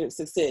get scared of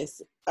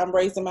success. I'm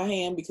raising my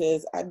hand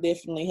because I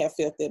definitely have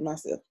felt that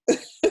myself.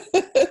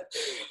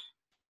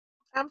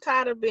 I'm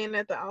tired of being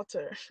at the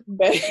altar.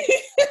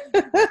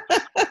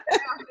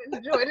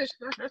 Enjoy the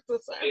sermon.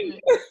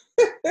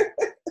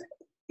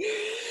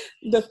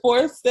 The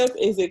 4th step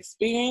is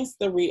experience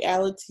the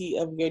reality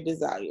of your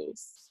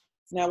desires.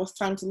 Now it's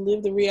time to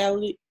live the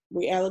reality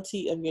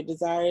of your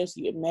desires.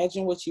 You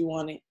imagine what you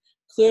wanted,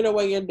 cleared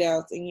away your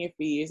doubts and your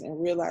fears,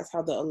 and realize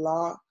how the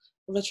law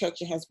of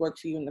attraction has worked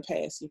for you in the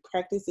past. You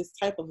practice this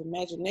type of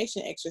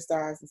imagination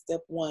exercise in step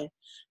 1,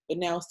 but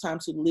now it's time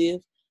to live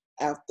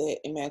out that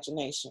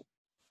imagination.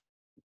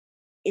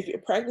 If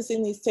you're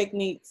practicing these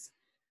techniques,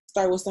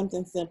 start with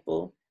something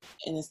simple,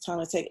 and it's time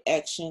to take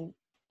action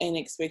and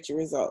expect your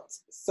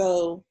results.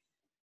 So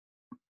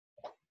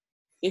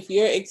if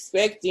you're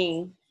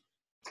expecting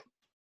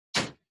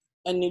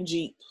a new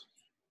Jeep,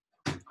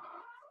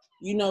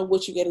 you know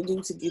what you got to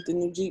do to get the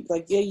new Jeep.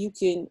 Like, yeah, you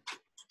can,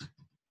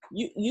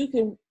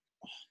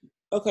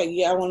 okay,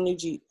 yeah, I want a new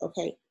Jeep.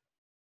 Okay,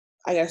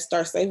 I got to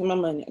start saving my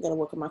money. I got to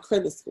work on my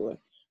credit score.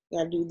 I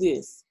got to do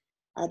this.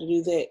 I got to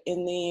do that.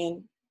 And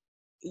then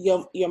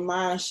your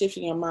mind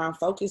shifting, your mind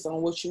focus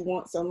on what you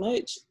want so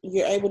much,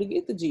 you're able to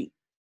get the Jeep.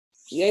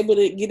 You're able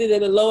to get it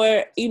at a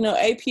lower,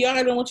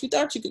 APR than what you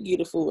thought you could get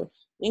it for.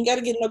 You ain't got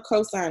to get no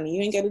cosigning.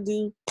 You ain't got to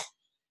do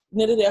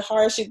none of that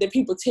hard shit that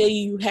people tell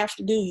you have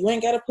to do. You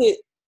ain't got to put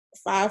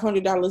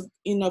 $500,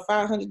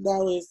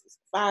 $500,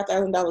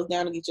 $5,000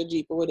 down to get your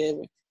Jeep or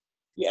whatever.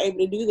 You're able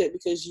to do that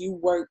because you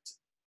worked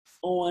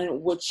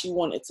on what you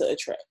wanted to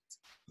attract.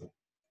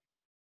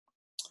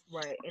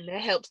 Right, and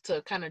that helps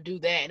to kind of do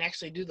that and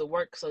actually do the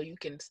work, so you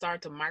can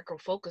start to micro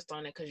focus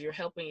on it because you're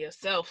helping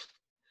yourself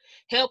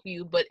help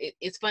you. But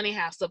it's funny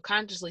how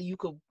subconsciously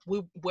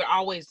we're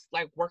always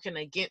like working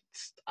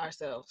against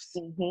ourselves.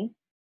 Mm-hmm.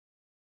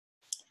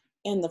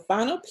 And the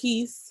final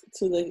piece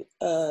to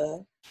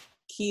the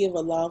key of a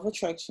law of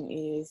attraction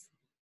is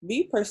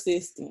be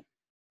persistent.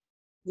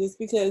 Just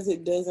because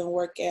it doesn't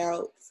work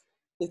out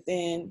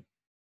within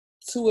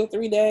 2 or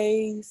 3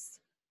 days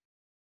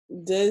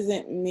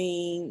doesn't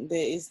mean that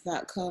it's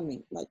not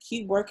coming. Like,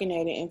 keep working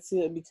at it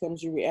until it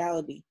becomes your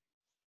reality.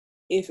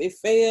 If it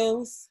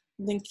fails,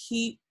 then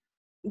keep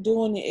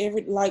doing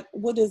it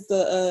what does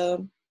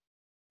the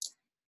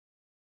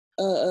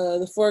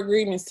 4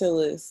 agreements tell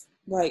us?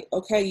 Like,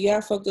 okay, yeah,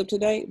 I fucked up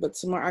today, but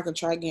tomorrow I can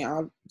try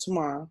again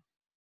tomorrow.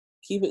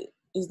 Keep it,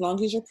 as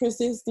long as you're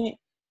persistent,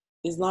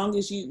 as long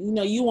as you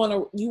want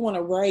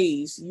to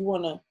raise, you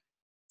want to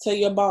tell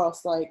your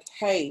boss, like,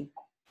 hey,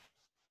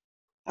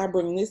 I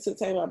bring this to the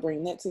table, I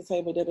bring that to the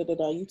table, da da da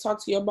da. You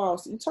talk to your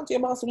boss. You talk to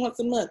your boss once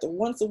a month or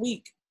once a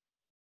week.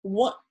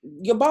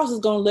 Your boss is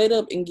gonna let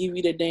up and give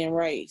you the damn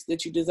raise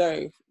that you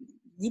deserve.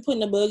 You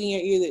putting a bug in your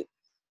ear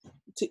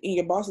in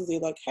your boss's ear,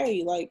 like,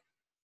 hey, like,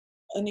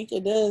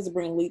 Anika does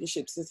bring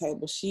leadership to the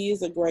table. She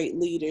is a great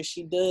leader.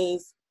 She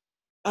does.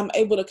 I'm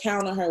able to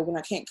count on her when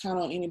I can't count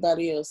on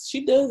anybody else.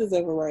 She does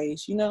deserve a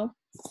raise,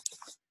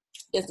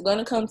 It's going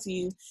to come to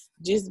you.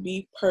 Just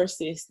be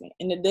persistent.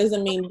 And it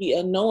doesn't mean be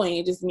annoying.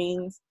 It just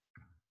means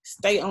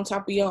stay on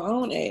top of your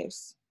own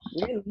ass.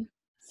 Really.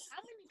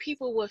 How many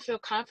people would feel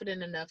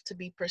confident enough to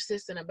be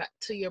persistent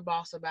to your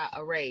boss about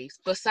a raise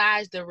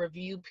besides the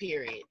review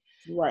period?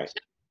 Right.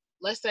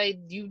 Let's say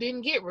you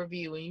didn't get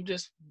review and you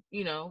just,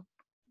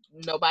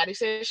 nobody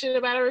said shit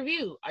about a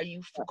review. Are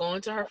you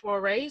going to her for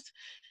a raise?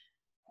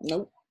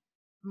 Nope.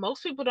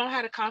 Most people don't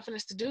have the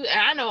confidence to do that.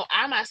 And I know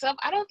I myself,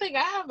 I don't think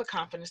I have the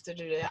confidence to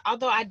do that.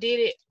 Although I did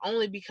it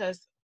only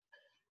because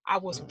I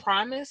was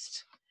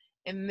promised,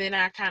 and then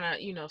I kind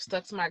of,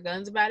 stuck to my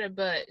guns about it.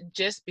 But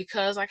just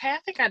because, like, hey, I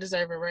think I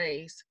deserve a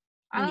raise.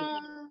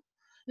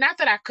 Not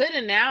that I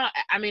couldn't now.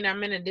 I mean,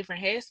 I'm in a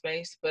different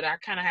headspace, but I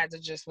kind of had to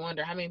just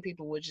wonder how many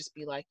people would just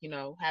be like,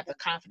 have the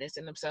confidence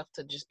in themselves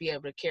to just be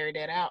able to carry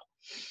that out.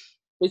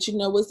 But you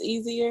know what's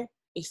easier?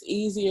 It's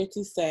easier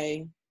to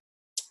say,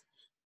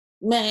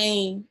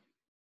 man,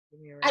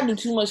 I do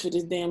too much for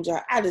this damn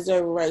job. I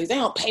deserve a raise. They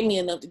don't pay me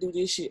enough to do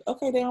this shit.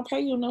 Okay, they don't pay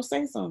you enough.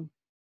 Say something.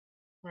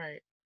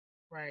 Right.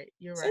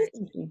 You're say right.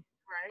 Something.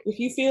 Right. If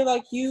you feel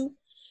like you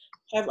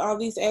have all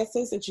these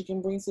assets that you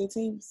can bring to the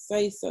team,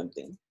 say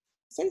something.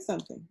 Say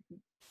something.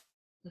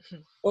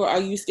 Mm-hmm. Or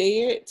are you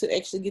scared to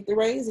actually get the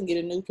raise and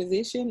get a new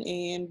position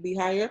and be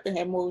higher up and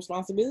have more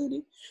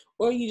responsibility?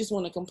 Or you just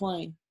want to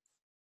complain?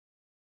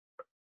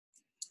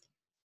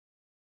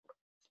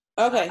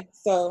 Okay,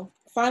 so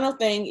final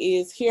thing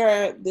is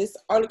this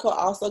article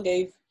also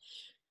gives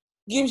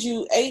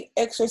you 8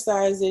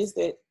 exercises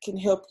that can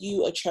help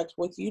you attract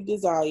what you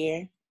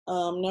desire.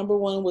 Number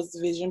 1 was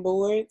vision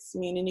boards.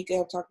 Me and Anika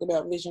have talked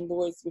about vision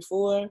boards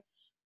before.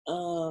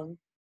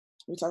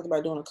 We talked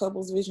about doing a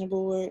couples vision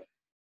board.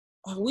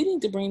 We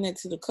need to bring that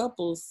to the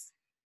couples.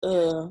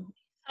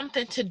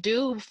 Something to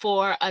do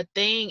for a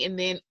thing, and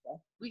then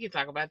we can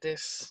talk about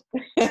this.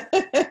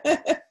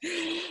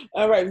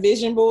 All right,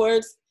 vision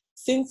boards.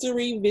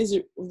 Sensory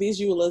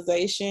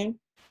visualization,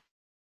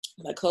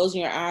 like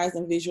closing your eyes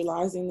and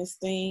visualizing this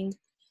thing.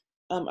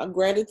 A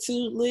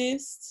gratitude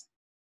list.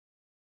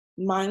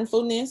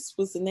 Mindfulness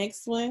was the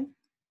next one.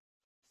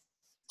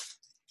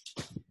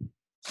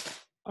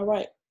 All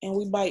right, and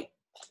we bite.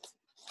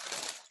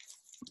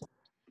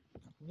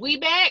 We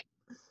back.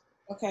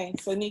 Okay,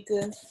 so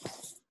Nika,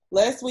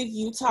 last week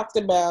you talked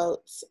about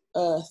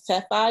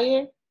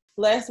sapphire.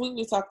 Last week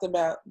we talked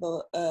about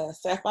the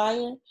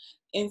sapphire,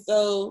 and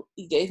so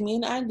you gave me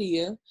an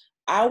idea.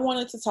 I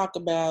wanted to talk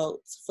about,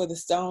 for the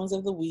stones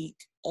of the week,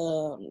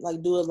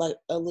 do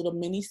a little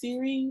mini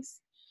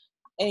series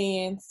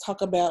and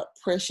talk about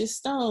precious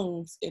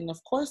stones. And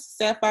of course,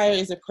 sapphire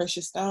is a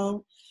precious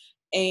stone.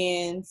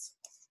 And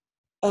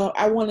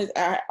I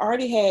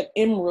already had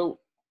emerald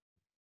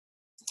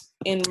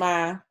in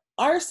my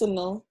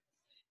arsenal.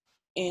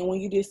 And when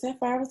you did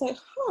sapphire, I was like,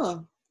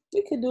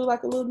 we could do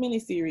like a little mini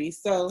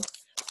series. So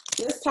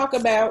let's talk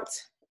about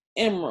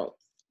emerald.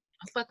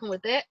 I'm fucking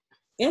with that.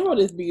 Emerald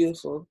is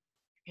beautiful.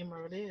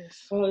 Emerald is.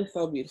 Oh, it's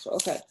so beautiful.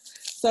 Okay.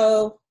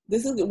 So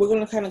we're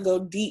going to kind of go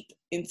deep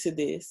into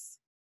this.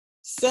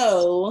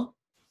 So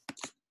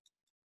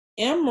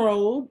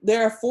emerald,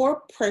 there are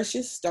 4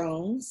 precious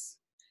stones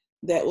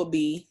that would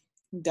be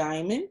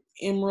diamond,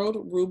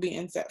 emerald, ruby,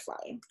 and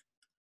sapphire.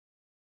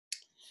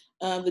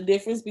 The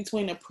difference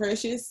between a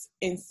precious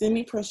and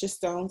semi-precious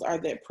stones are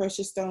that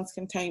precious stones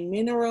contain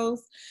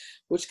minerals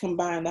which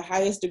combine the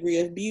highest degree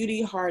of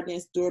beauty,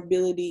 hardness,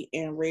 durability,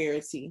 and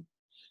rarity.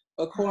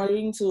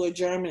 According to a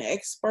German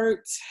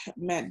expert,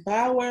 Matt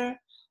Bauer,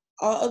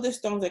 all other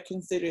stones are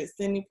considered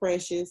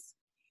semi-precious.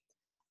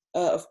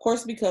 Of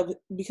course,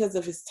 because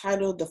of his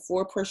title, the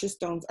 4 precious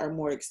stones are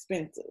more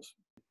expensive.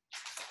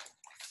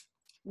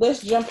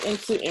 Let's jump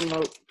into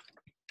emerald.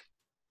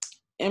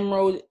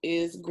 Emerald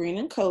is green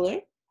in color.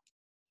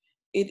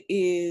 It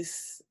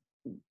is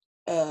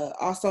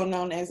also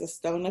known as a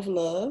stone of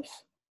love.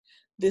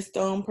 This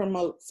stone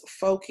promotes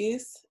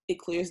focus. It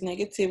clears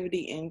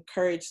negativity and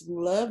encourages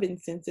love and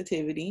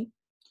sensitivity.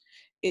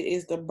 It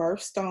is the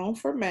birthstone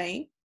for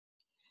May.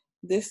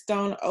 This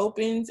stone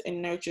opens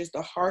and nurtures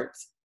the heart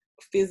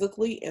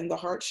physically and the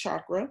heart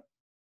chakra.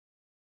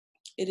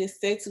 It is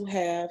said to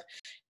have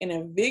an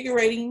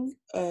invigorating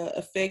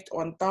effect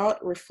on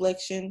thought,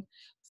 reflection,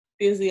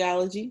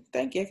 physiology.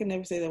 Thank you, I can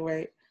never say that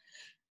word.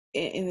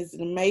 And it's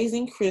an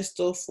amazing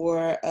crystal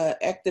for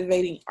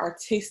activating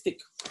artistic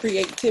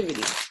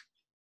creativity.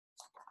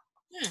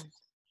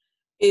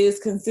 It is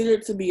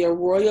considered to be a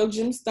royal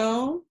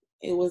gemstone.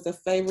 It was a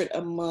favorite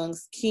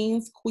amongst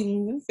kings,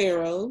 queens, and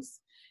pharaohs.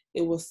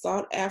 It was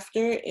sought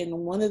after and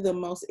one of the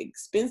most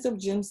expensive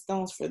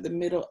gemstones for the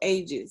Middle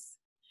Ages.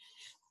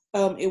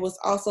 It was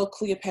also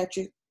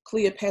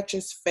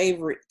Cleopatra's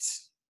favorite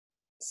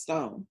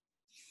stone.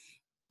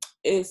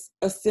 It's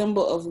a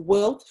symbol of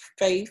wealth,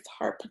 faith,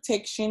 heart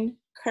protection,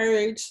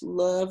 courage,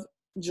 love,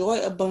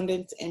 joy,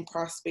 abundance, and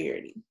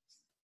prosperity.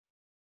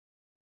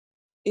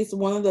 It's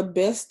one of the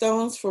best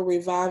stones for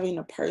reviving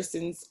a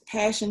person's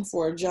passion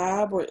for a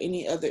job or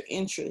any other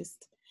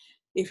interest.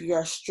 If you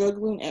are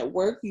struggling at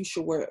work, you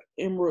should wear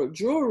emerald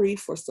jewelry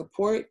for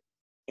support,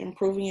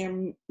 improving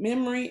your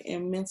memory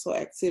and mental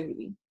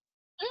activity.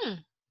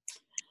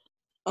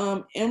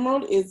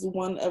 Emerald is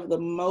one of the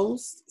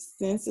most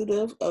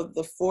sensitive of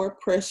the 4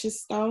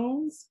 precious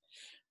stones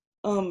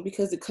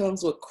because it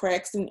comes with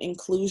cracks and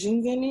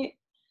inclusions in it.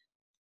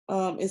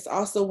 It's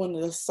also one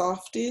of the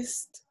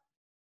softest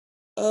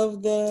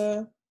of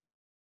the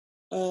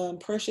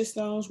precious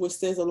stones, which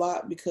says a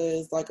lot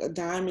because like a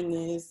diamond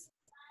is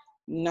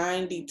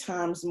 90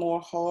 times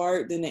more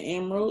hard than an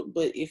emerald,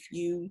 but if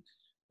you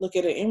look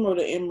at an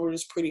emerald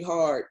is pretty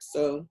hard,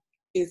 so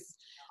it's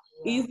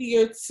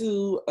easier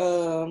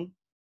to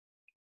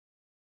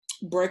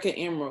break an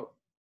emerald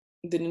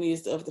than it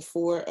is of the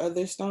 4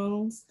 other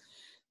stones.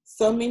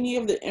 So many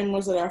of the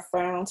emeralds that are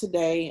found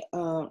today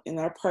in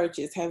our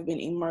purchase have been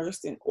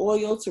immersed in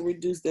oil to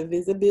reduce the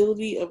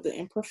visibility of the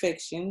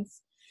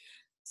imperfections.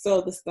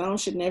 So the stone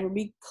should never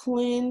be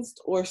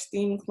cleansed or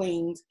steam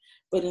cleaned,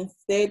 but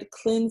instead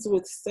cleansed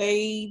with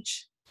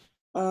sage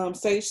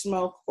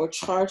smoke, or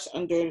charged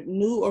under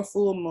new or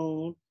full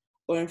moon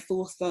or in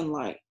full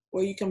sunlight,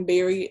 or you can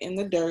bury it in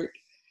the dirt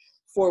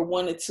for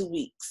 1 to 2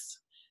 weeks.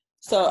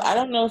 So I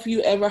don't know if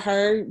you ever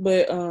heard,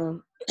 but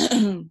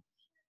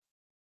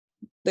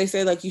they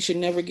say like you should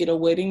never get a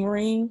wedding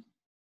ring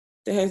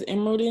that has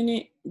emerald in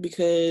it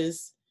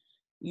because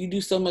you do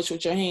so much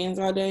with your hands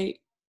all day,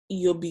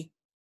 you'll be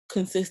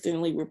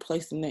consistently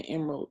replacing the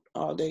emerald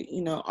all day,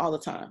 all the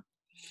time.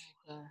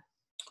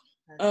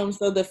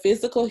 So the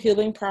physical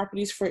healing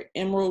properties for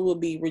emerald will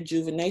be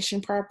rejuvenation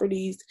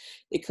properties.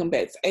 It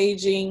combats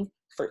aging,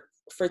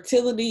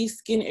 fertility,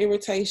 skin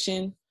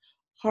irritation,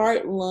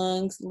 heart,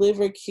 lungs,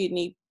 liver,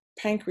 kidney,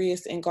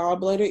 pancreas, and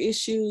gallbladder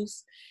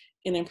issues.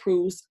 It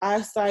improves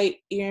eyesight,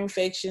 ear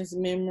infections,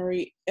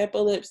 memory,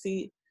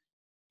 epilepsy,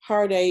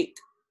 heartache,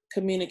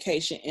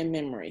 communication, and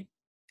memory.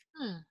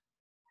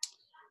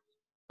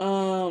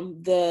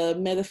 The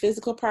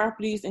metaphysical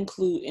properties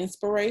include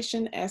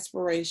inspiration,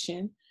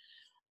 aspiration,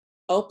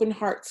 open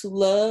heart to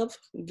love,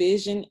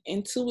 vision,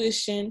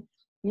 intuition,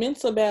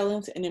 mental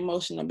balance, and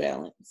emotional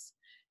balance.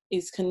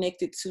 It's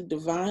connected to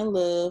divine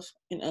love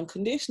and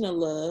unconditional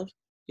love,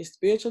 your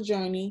spiritual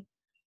journey,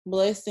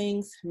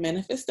 blessings,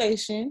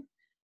 manifestation,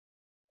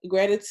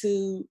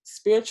 gratitude,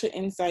 spiritual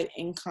insight,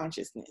 and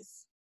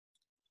consciousness.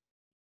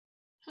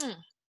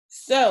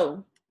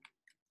 So,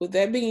 with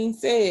that being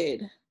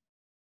said,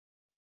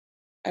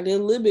 I did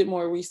a little bit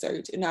more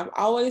research, and I've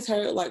always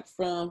heard like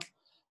from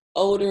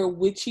older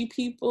witchy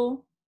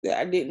people that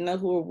I didn't know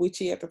who were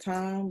witchy at the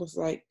time was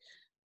like,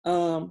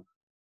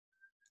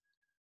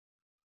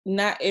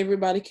 not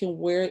everybody can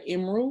wear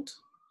emerald.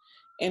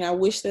 And I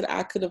wish that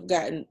I could have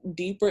gotten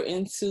deeper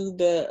into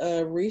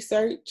the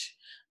research,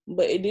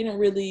 but it didn't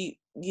really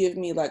give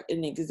me like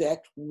an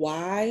exact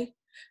why.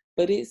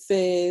 But it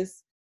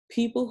says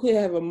people who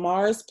have a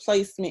Mars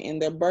placement in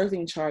their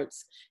birthing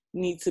charts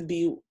need to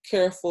be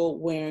careful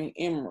wearing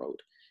emerald.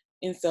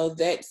 And so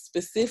that's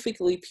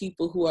specifically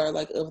people who are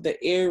like of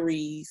the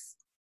Aries,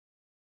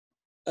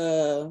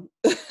 the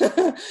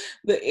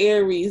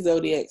Aries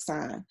zodiac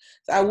sign.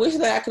 So I wish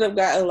that I could have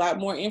got a lot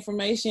more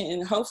information,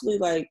 and hopefully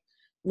like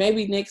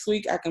maybe next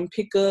week I can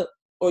pick up,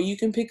 or you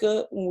can pick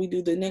up when we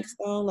do the next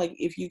one, like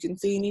if you can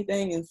see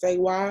anything and say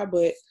why,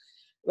 but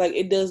like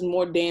it does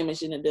more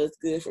damage than it does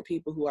good for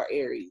people who are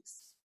Aries.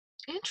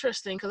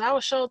 Interesting, because I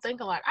was sure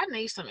thinking like I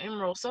need some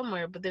emerald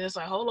somewhere, but then it's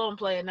like, hold on,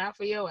 play it not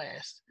for your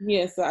ass.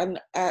 Yeah, so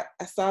I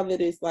saw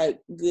that it's like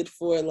good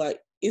for like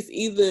it's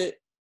either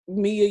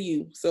me or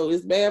you. So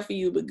it's bad for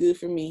you, but good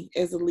for me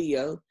as a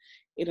Leo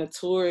and a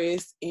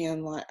Taurus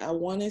and like I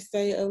want to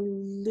say a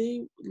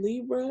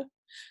Libra.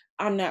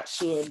 I'm not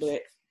sure,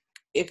 but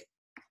if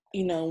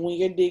you know when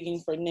you're digging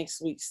for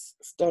next week's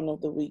stone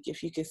of the week,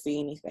 if you can see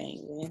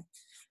anything, then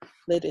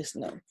let us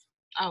know.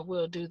 I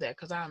will do that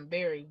because I'm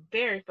very,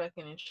 very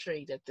fucking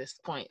intrigued at this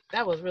point.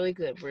 That was really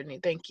good, Brittany.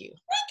 Thank you.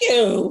 Thank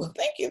you.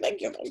 Thank you.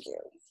 Thank you. Thank you.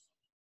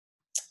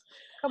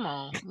 Come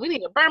on. We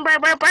need a burn right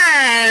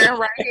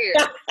here.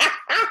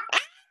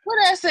 What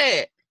that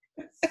said?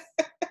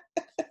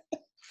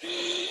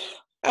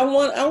 I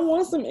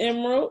want some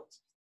emerald.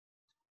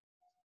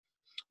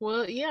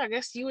 Well, yeah, I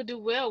guess you would do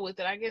well with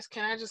it. I guess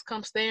can I just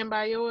come stand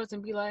by yours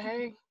and be like,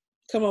 hey,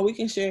 come on, we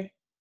can share.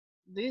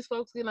 These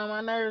folks get on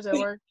my nerves at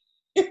work.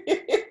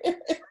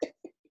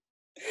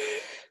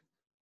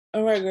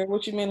 All right, girl,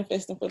 what you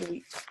manifesting for the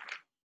week?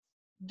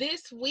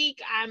 This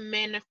week I'm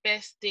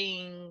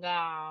manifesting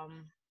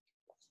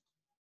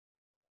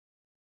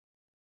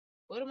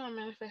what am I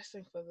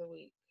manifesting for the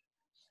week?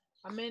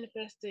 I'm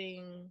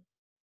manifesting,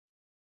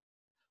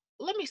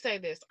 let me say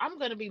this, I'm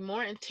going to be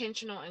more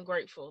intentional and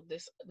grateful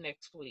this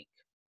next week.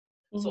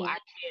 So I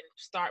can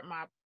start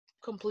my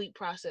complete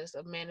process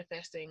of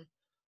manifesting,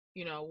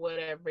 you know,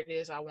 whatever it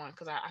is I want.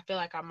 Because I feel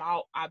like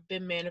I've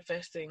been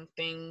manifesting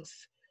things,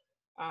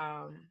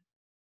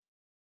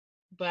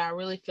 but I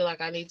really feel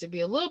like I need to be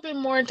a little bit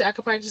more, I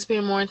could practice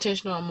being more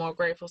intentional and more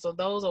grateful. So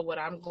those are what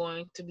I'm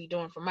going to be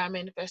doing for my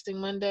Manifesting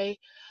Monday.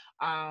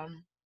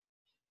 And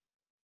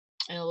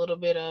a little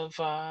bit of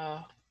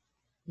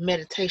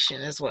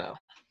meditation as well.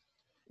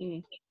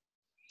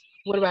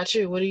 What about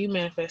you? What are you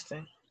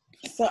manifesting?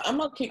 So I'm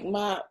gonna kick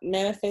my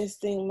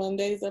Manifesting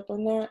Mondays up a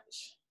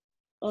notch.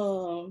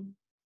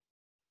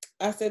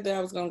 I said that I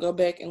was gonna go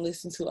back and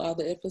listen to all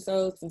the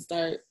episodes and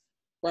start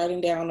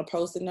writing down a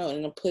post-it note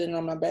and put it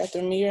on my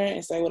bathroom mirror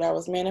and say what I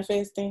was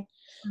manifesting,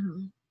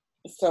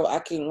 so I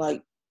can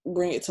like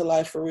bring it to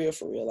life for real.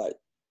 Like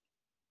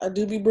I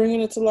do be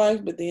bringing it to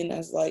life, but then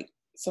that's like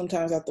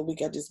sometimes after the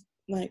week I just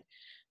like,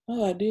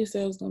 oh, I did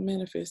say I was gonna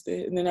manifest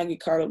it, and then I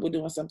get caught up with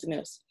doing something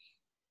else.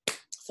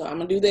 So I'm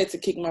gonna do that to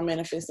kick my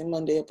Manifesting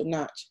Monday up a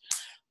notch.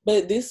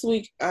 But this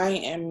week I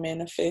am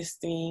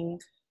manifesting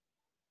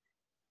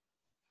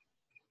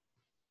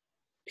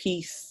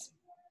peace.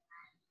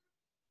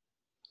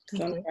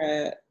 Okay. I'm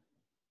tired.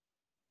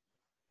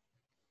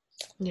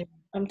 Yeah.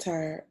 I'm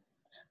tired.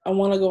 I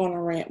want to go on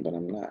a rant, but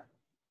I'm not.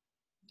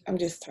 I'm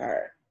just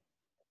tired.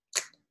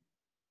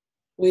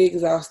 We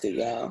exhausted,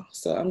 y'all.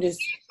 So I'm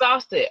just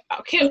exhausted.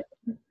 Okay.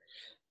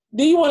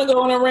 Do you want to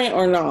go on a rant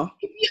or no?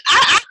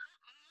 I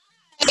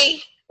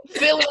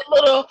feeling a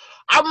little.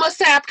 I must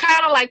say I've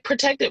kind of like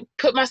put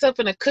myself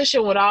in a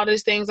cushion with all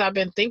these things I've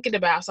been thinking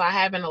about, so I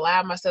haven't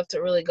allowed myself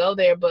to really go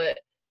there. But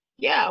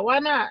yeah, why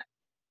not?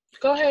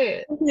 Go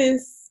ahead.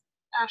 Yes.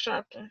 Al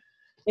Sharpton.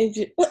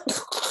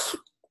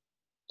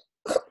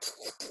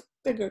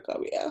 The girl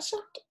called me Al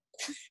Sharpton.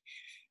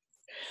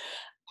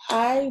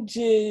 I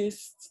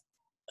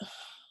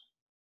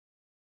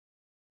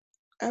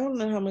don't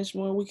know how much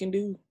more we can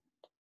do.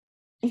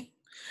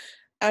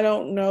 I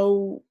don't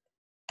know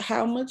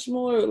how much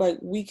more like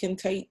we can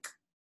take.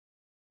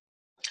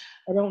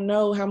 I don't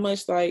know how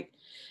much like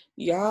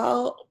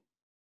y'all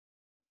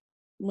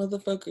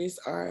motherfuckers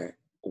are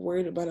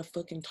worried about a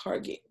fucking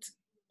Target.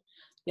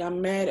 Y'all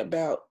mad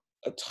about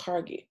a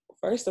Target.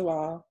 First of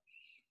all,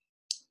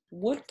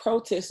 what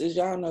protesters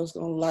y'all know is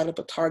gonna light up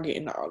a Target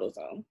in the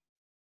AutoZone?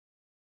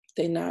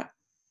 They not.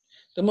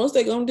 The most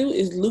they're gonna do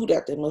is loot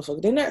out that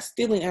motherfucker. They're not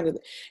stealing out of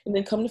it. And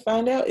then come to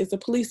find out, it's a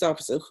police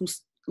officer who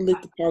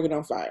lit the Target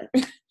on fire.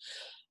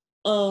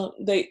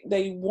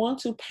 They want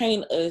to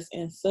paint us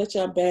in such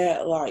a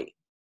bad light.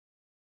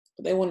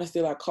 They want to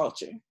steal our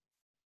culture.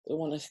 They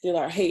want to steal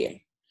our hair.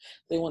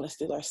 They want to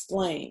steal our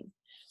slang.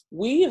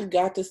 We have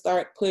got to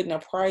start putting a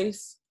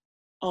price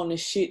on the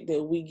shit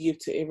that we give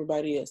to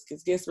everybody else.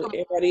 Because guess what?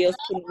 Everybody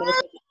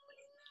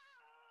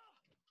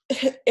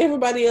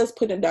else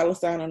putting a dollar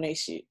sign on their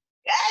shit.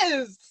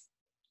 Yes.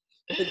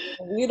 But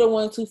we're the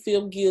ones who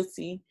feel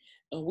guilty.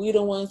 And we're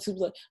the ones who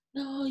like,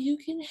 no, you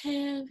can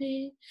have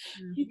it.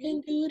 You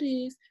can do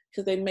this.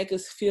 Because they make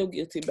us feel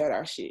guilty about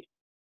our shit.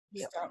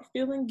 Yep. Stop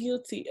feeling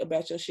guilty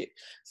about your shit.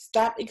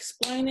 Stop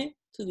explaining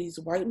to these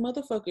white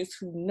motherfuckers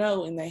who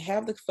know and they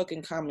have the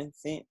fucking common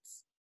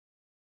sense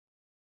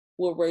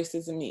what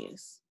racism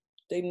is.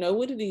 They know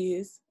what it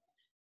is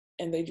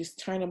and they just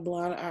turn a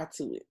blind eye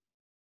to it.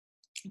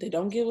 They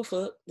don't give a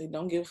fuck. They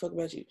don't give a fuck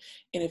about you.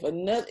 And if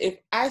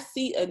I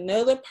see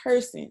another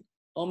person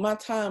on my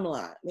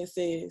timeline that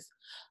says,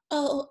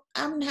 oh,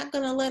 I'm not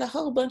gonna let a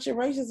whole bunch of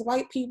racist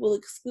white people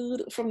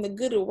exclude from the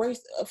good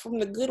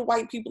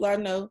white people I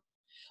know.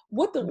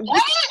 What? This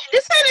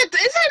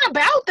ain't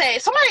about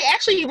that. Somebody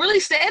actually really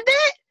said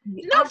that?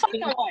 No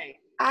fucking way.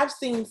 I've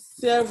seen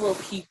several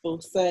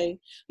people say,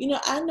 you know,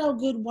 I know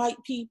good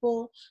white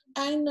people.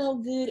 I know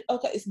good.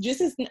 Okay, it's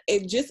just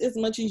as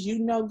much as you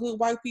know good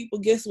white people.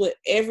 Guess what?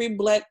 Every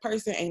black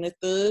person ain't a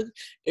thug.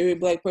 Every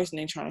black person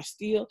ain't trying to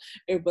steal.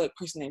 Every black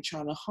person ain't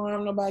trying to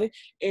harm nobody.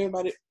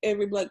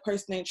 Every black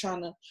person ain't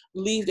trying to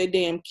leave their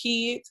damn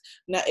kids.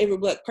 Not every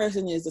black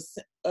person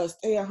is a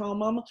stay-at-home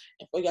mama.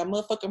 And for your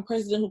motherfucking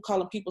president who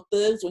calling people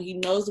thugs when he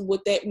knows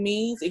what that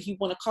means, and he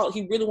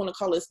really want to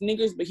call us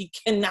niggers, but he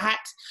cannot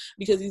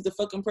because he's the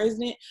fucking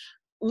president.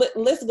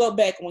 Let's go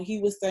back when he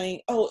was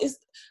saying, "Oh,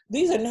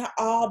 these are not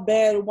all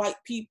bad white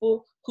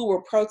people who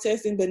were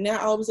protesting," but now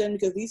all of a sudden,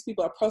 because these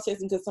people are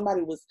protesting because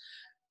somebody was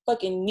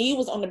fucking knee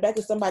was on the back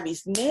of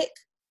somebody's neck,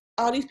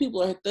 all these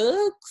people are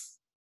thugs.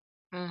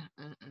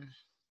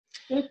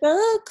 They're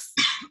thugs.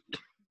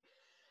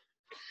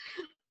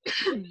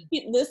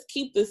 Let's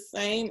keep the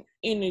same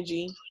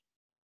energy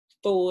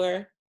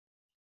for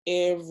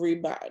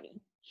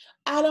everybody.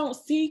 I don't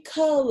see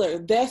color.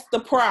 That's the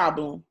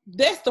problem.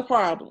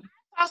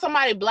 I saw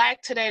somebody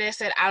black today that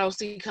said, I don't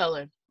see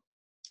color.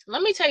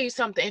 Let me tell you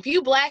something. If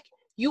you black,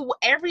 you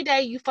every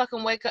day you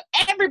fucking wake up,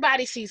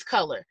 everybody sees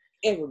color.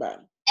 Everybody.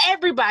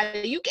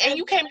 You can't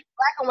be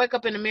black and wake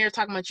up in the mirror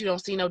talking about you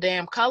don't see no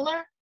damn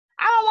color.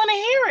 I don't want to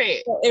hear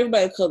it.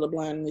 Everybody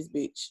colorblind in this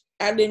bitch.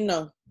 I didn't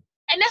know.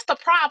 And that's the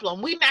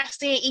problem. We not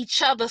seeing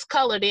each other's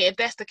color then. If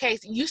that's the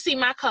case, you see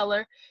my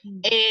color,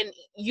 and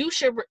you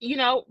should,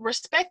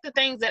 respect the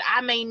things that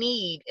I may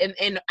need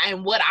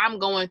and what I'm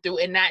going through,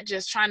 and not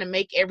just trying to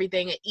make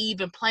everything an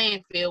even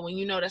playing field when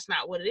you know that's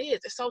not what it is.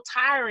 It's so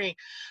tiring.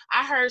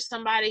 I heard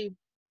somebody,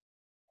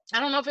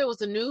 I don't know if it was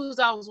the news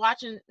I was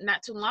watching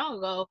not too long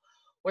ago,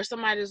 where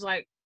somebody was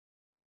like,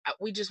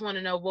 we just want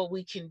to know what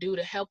we can do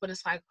to help. And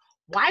it's like,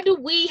 why do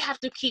we have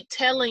to keep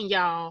telling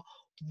y'all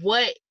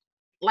what,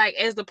 like,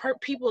 as the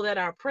people that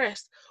are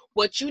oppressed,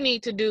 what you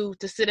need to do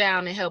to sit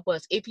down and help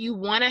us? If you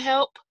want to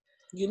help,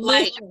 you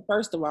listen,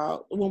 first of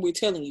all, when we're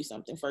telling you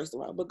something, first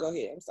of all. But go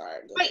ahead. I'm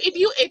sorry.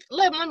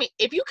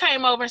 If you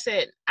came over and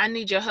said, I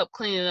need your help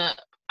cleaning up,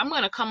 I'm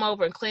gonna come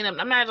over and clean up.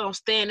 I'm not gonna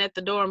stand at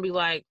the door and be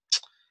like,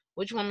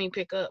 what you want me to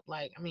pick up?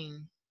 Like, I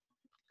mean,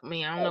 I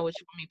don't know what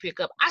you want me to pick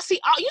up. You see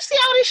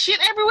all this shit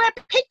everywhere.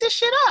 Pick this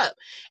shit up.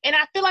 And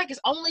I feel like it's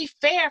only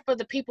fair for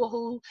the people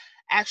who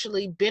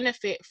actually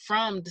benefit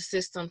from the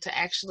system to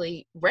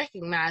actually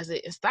recognize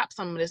it and stop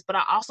some of this. But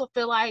I also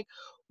feel like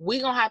we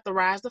gonna have to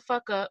rise the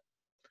fuck up.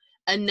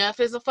 Enough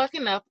is a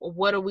fucking enough.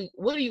 What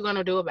are you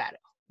gonna do about it?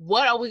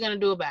 What are we gonna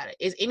do about it?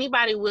 Is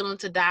anybody willing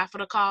to die for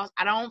the cause?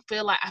 I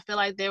feel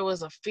like there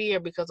was a fear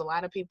because a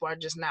lot of people are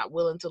just not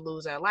willing to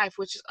lose their life,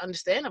 which is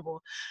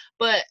understandable.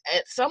 But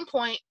at some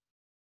point,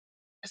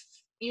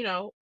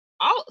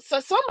 so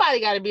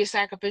somebody got to be a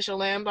sacrificial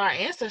lamb. Our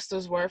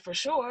ancestors were, for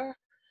sure.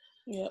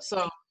 Yeah.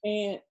 So,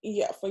 and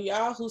yeah, for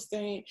y'all who's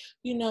saying,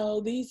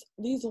 these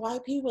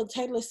white people,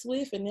 Taylor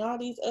Swift and all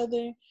these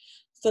other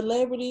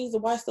celebrities, the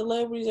white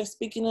celebrities are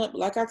speaking up.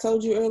 Like I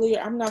told you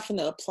earlier, I'm not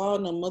gonna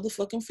applaud no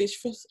motherfucking fish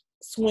for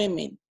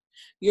swimming.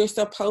 You're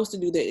supposed to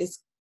do that. It's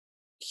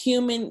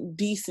human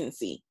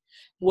decency.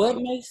 What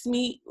makes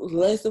me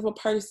less of a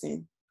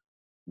person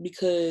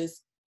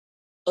because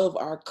of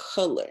our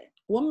color?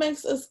 What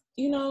makes us,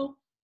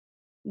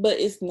 but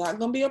it's not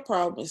going to be a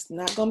problem. It's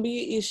not going to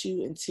be an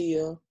issue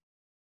until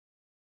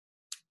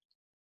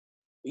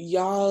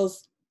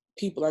y'all's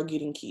people are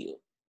getting killed.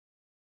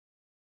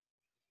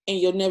 And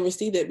you'll never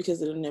see that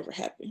because it'll never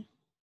happen.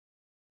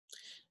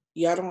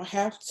 Y'all don't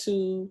have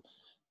to,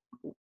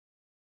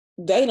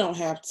 they don't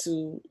have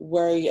to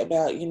worry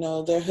about,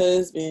 their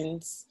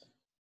husbands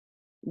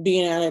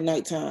being out at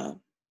nighttime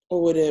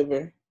or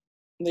whatever.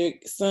 Their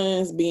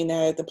sons being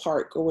out at the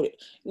park or whatever.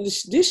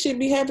 This should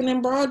be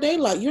happening broad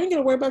daylight. You ain't got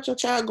to worry about your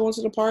child going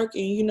to the park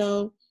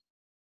and,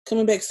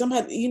 coming back.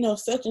 Somebody,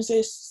 such and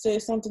such said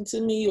something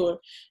to me or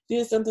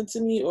did something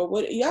to me or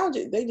what. Y'all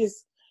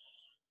just,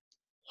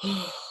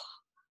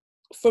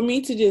 for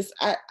me to just,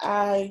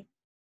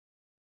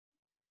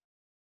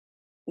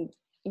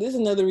 this is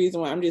another reason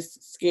why I'm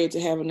just scared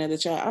to have another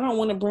child. I don't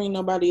want to bring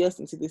nobody else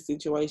into this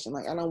situation.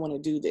 Like, I don't want to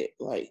do that.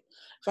 Like,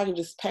 if I could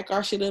just pack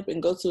our shit up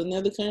and go to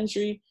another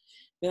country,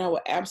 then I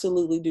would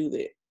absolutely do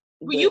that.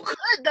 Well, you could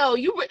though.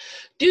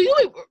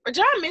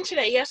 John mentioned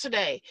that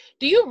yesterday.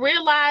 Do you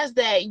realize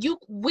that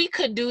we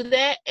could do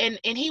that? And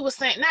he was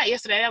saying, not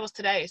yesterday, that was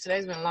today.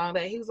 Today's been a long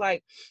day. He was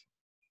like,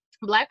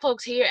 Black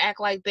folks here act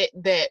like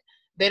that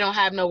they don't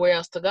have nowhere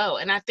else to go.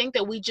 And I think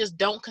that we just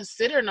don't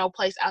consider no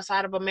place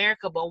outside of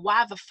America. But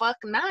why the fuck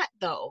not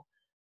though?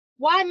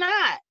 Why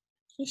not?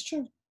 It's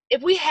true.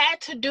 If we had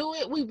to do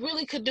it, we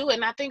really could do it.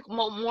 And I think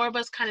more of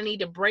us kind of need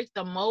to break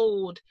the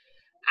mold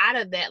out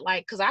of that.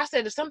 Like, because I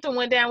said if something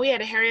went down, we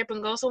had to hurry up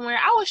and go somewhere,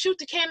 I would shoot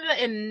to Canada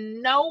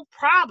and no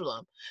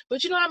problem.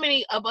 But you know how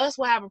many of us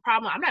will have a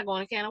problem? I'm not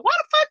going to Canada. Why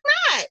the fuck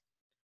not?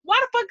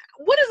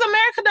 What has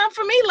America done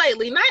for me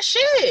lately? Not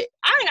shit.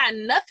 I ain't got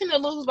nothing to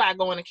lose by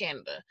going to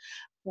Canada.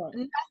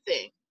 Right.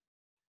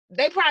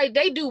 Nothing.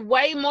 They do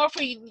way more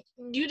for you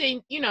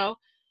than,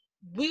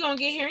 we gonna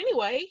get here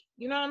anyway.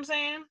 You know what I'm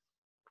saying?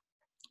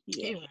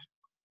 Yeah. Anyway.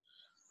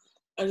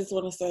 I just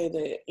want to say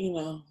that,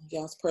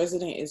 y'all's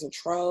president is a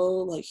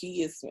troll. Like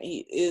he is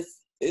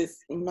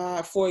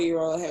my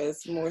 4-year-old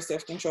has more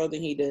self-control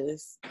than he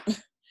does. And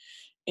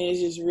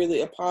it's just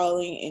really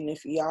appalling. And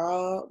if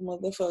y'all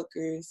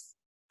motherfuckers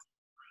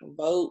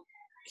vote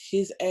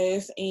his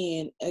ass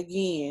in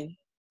again,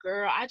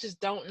 girl, I just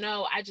don't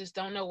know. I just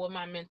don't know what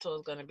my mental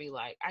is gonna be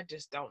like. I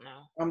just don't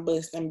know. I'm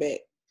busting back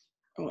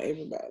on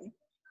everybody.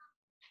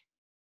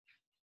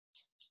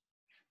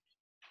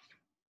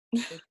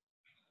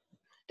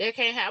 They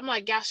can't have. I'm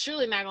like, y'all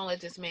surely not gonna let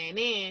this man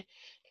in.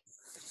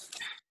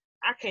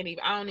 I can't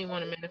even. I don't even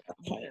want to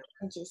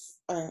manifest.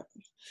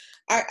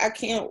 I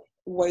can't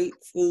wait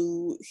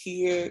to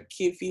hear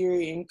Kid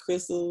Fury and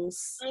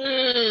Crystal's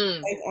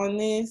take on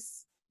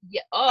this.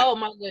 Yeah. Oh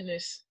my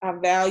goodness. I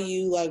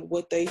value like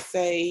what they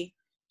say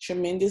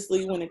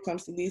tremendously when it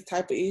comes to these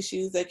type of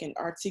issues. They can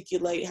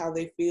articulate how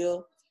they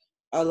feel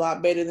a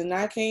lot better than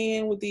I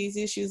can with these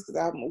issues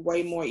because I'm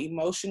way more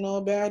emotional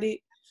about it.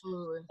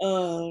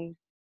 Absolutely.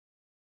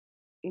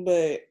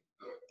 But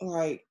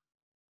like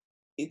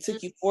it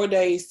took you 4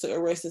 days to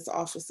arrest this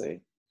officer,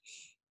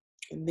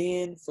 and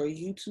then for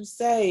you to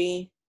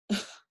say,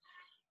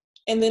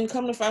 and then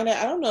come to find out,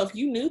 I don't know if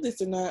you knew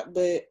this or not,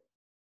 but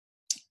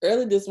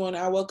early this morning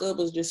I woke up,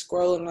 was just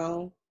scrolling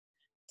on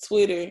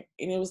Twitter,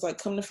 and it was like,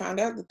 come to find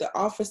out that the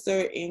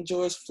officer and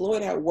George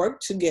Floyd had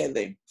worked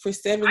together for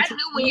 17 years. I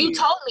knew when you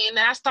told me, and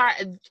then I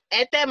started,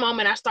 at that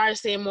moment, I started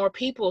seeing more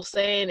people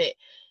saying it.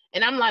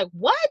 And I'm like,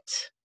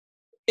 what?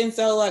 And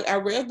so, like, I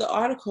read the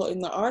article,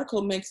 and the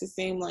article makes it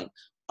seem like,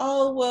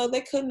 oh, well,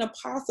 they couldn't have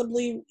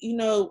possibly,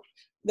 it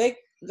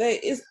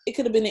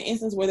could have been an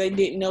instance where they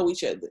didn't know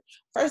each other.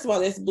 First of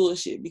all, that's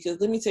bullshit, because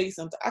let me tell you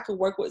something. I could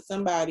work with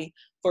somebody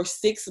for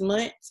 6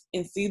 months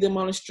and see them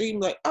on the street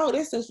and be like, oh,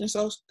 that's such and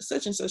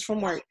such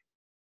from work.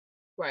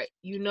 Right.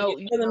 You're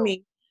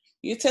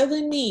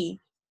telling me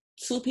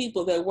 2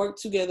 people that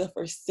worked together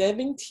for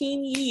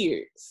 17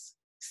 years,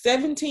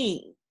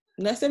 17,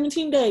 not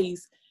 17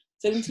 days,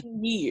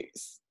 17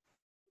 years.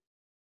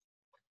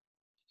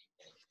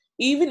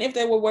 Even if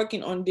they were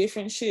working on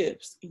different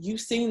shifts, you've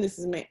seen this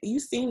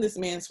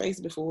man's face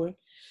before,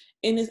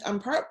 and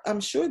I'm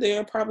sure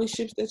there are probably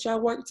shifts that y'all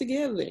work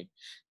together.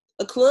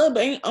 A club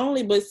ain't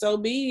only but so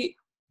big,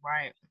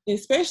 right?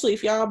 Especially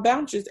if y'all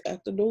bouncers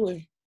at the door.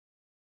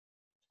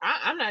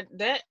 I'm not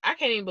that. I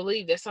can't even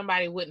believe that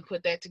somebody wouldn't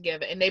put that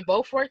together. And they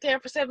both worked there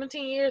for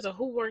 17 years, or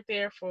who worked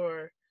there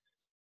for?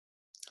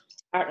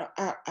 I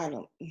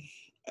don't.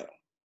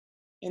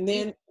 And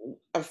then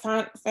I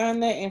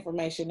find that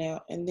information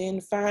out, and then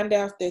find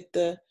out that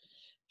the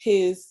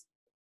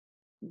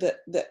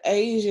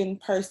Asian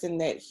person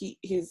that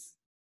his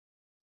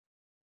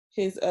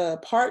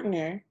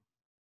partner,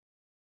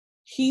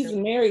 he's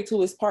married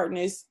to his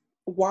partner's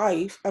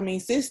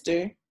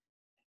sister.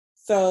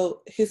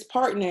 So his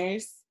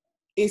partner's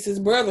is his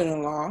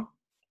brother-in-law.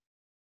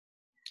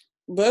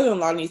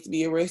 Brother-in-law needs to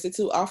be arrested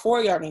too. All 4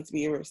 of y'all need to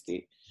be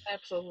arrested.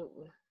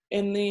 Absolutely.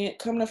 And then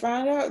come to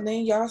find out,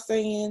 then y'all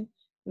saying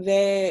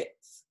that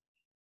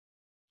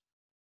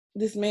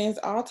this man's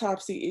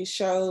autopsy, it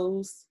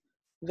shows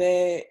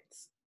that,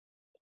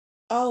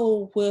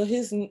 oh, well,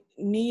 his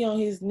knee on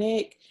his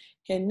neck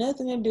had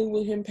nothing to do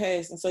with him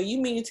passing. So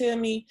you mean to tell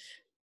me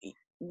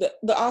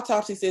the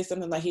autopsy says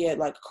something like he had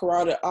like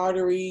carotid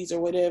arteries or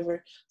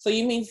whatever. So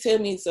you mean to tell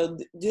me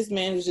this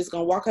man was just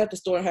gonna walk out the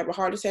store and have a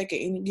heart attack at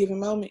any given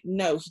moment?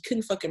 No, he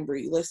couldn't fucking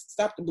breathe. Let's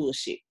stop the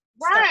bullshit.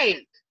 Right.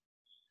 Stop.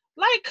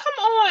 Like,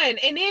 come on.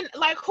 And then,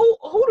 like, who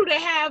do they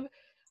have?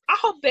 I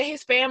hope that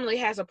his family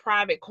has a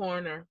private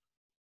coroner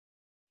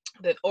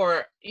that,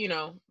 or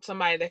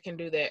somebody that can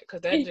do that,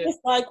 because that just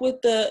like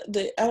with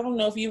the I don't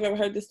know if you've ever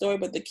heard the story,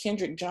 but the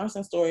Kendrick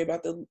Johnson story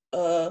about the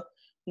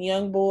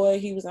young boy.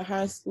 He was in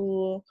high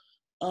school.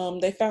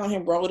 They found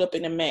him rolled up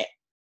in a mat,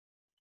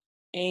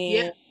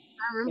 and I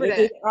remember that.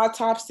 His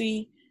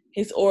autopsy,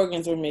 his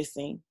organs were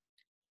missing.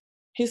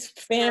 His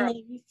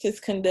family has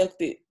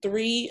conducted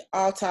 3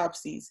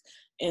 autopsies,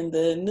 and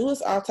the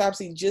newest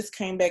autopsy just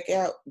came back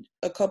out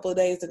a couple of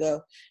days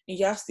ago. And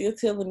y'all still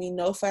telling me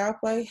no foul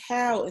play?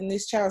 How? And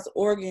this child's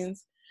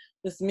organs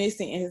was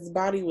missing, and his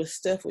body was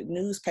stuffed with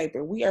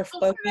newspaper. We are fucking.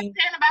 What are they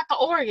saying about the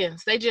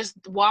organs? They just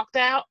walked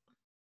out.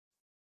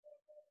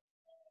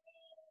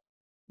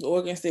 The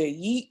organ said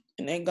yeet,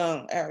 and they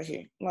gone out of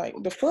here. Like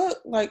the fuck?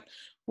 Like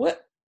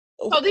what?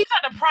 So these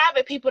are the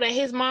private people that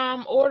his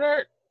mom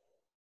ordered.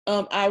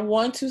 I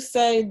want to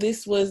say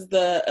this was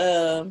the.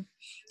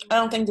 I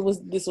don't think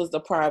this was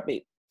the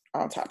private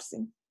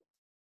autopsy.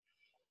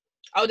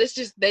 Oh, they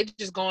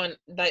just going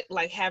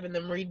like having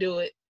them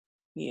redo it.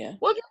 Yeah.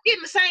 Well, you're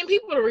getting the same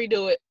people to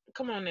redo it.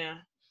 Come on now.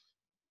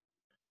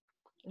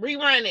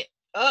 Rerun it.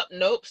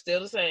 Nope, still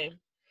the same.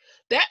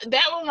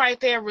 That one right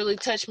there really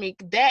touched me.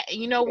 That,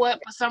 you know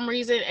what, for some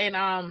reason,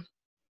 and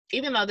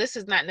even though this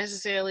is not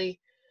necessarily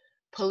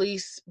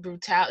police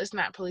brutality, it's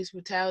not police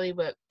brutality,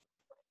 but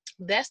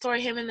that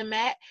story, him in the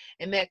mat,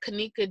 and that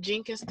Kenneka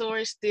Jenkins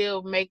story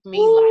still make me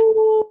like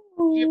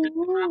dripping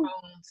through my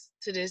bones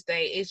to this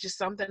day. It's just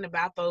something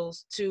about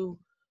those two.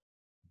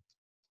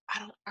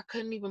 I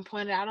couldn't even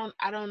point it. I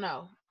don't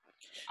know.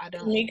 I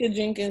don't. Tamika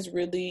Jenkins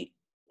really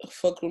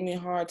fucked with me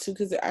hard too,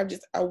 because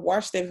I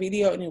watched that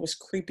video and it was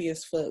creepy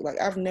as fuck. Like,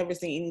 I've never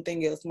seen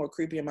anything else more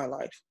creepy in my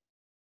life.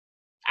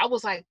 I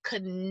was like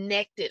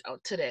connected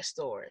to that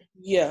story.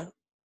 Yeah.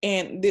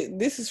 And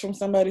this is from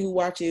somebody who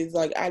watches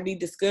like ID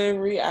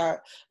Discovery. I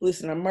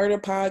listen to murder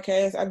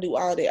podcasts. I do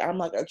all that. I'm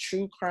like a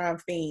true crime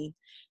fiend.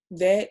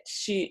 That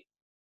shit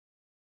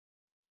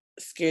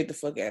scared the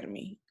fuck out of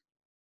me.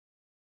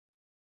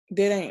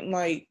 That ain't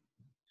like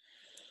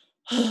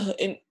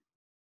and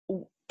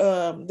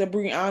the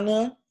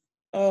Brianna,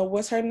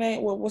 what's her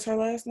name? What was her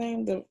last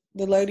name? The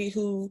lady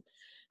who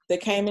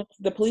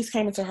the police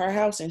came into her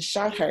house and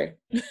shot her.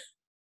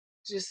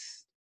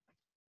 Just,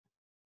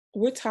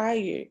 We're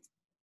tired.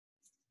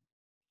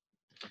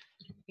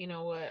 you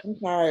know what? I'm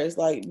tired. It's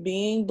like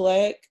being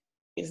black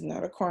is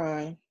not a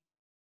crime.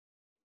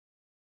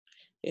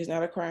 It's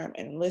not a crime.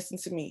 And listen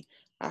to me.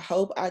 I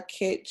hope I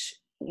catch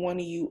one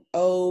of you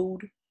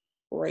old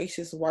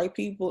racist white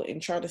people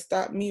and try to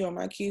stop me or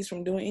my kids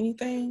from doing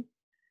anything.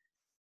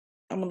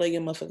 I'm gonna lay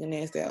your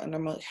motherfucking ass down and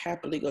I'm gonna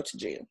happily go to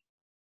jail.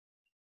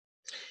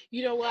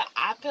 You know what?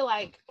 I feel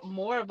like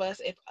more of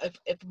us, if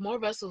more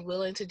of us was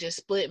willing to just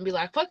split and be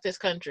like, fuck this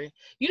country,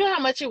 you know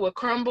how much it would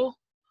crumble?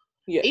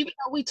 Yeah. Even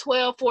though we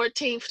 12 to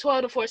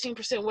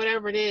 14%,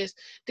 whatever it is,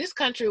 this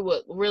country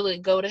would really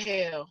go to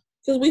hell.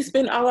 Because we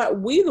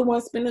the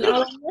ones spending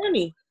all our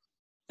money.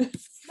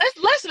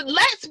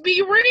 Let's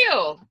be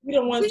real. We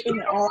the ones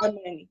spending all our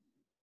money.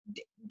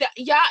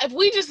 Y'all, if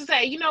we just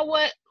say, you know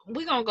what,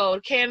 we're gonna go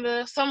to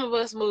Canada, some of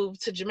us move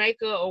to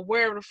Jamaica or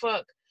wherever the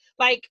fuck,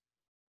 like,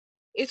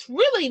 it's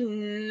really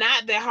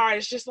not that hard.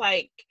 It's just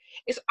like,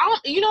 it's all,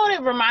 you know what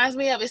it reminds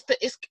me of?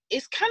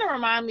 It's kind of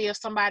remind me of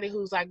somebody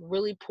who's like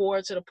really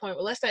poor to the point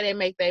where, let's say they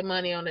make their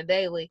money on the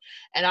daily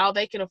and all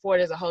they can afford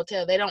is a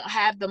hotel. They don't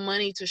have the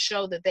money to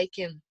show that they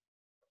can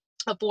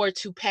afford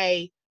to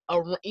pay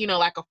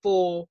like a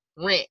full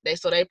rent.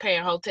 They pay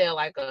a hotel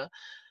like a,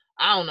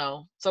 I don't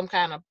know, some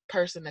kind of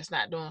person that's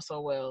not doing so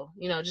well,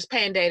 just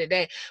paying day to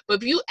day.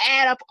 But if you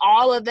add up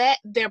all of that,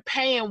 they're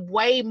paying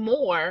way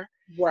more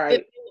right. than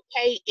they would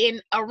pay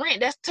in a rent.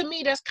 That's, to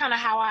me, that's kind of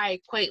how I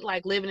equate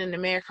like living in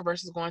America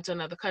versus going to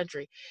another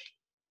country.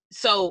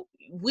 So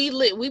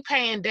we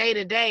paying day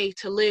to day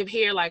to live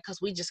here, like,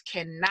 because we just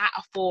cannot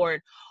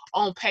afford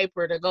on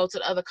paper to go to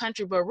the other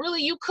country. But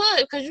really, you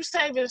could, because you're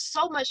saving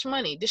so much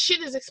money. The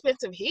shit is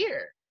expensive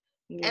here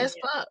as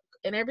fuck,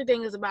 and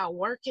everything is about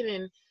working.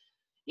 And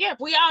yeah, if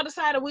we all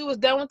decided we was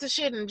done with the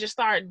shit and just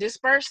started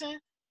dispersing,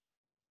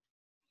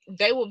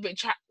 they would be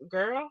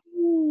girl.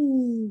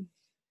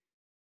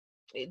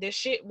 This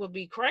shit would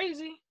be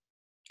crazy.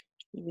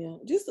 Yeah,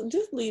 just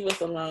leave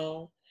us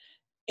alone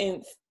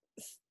and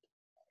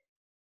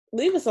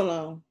leave us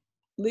alone.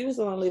 Leave us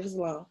alone. Leave us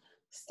alone.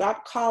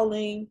 Stop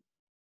calling.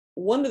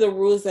 One of the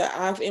rules that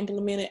I've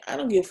implemented, I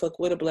don't give a fuck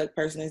what a black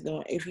person is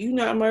doing. If you're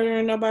not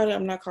murdering nobody,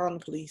 I'm not calling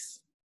the police.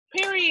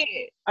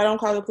 Period. I don't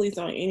call the police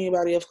on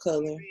anybody of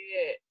color.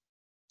 Period.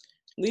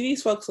 Leave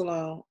these folks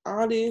alone.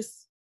 All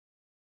this.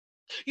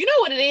 You know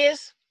what it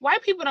is?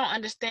 White people don't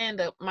understand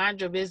the mind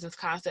your business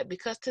concept,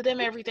 because to them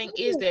everything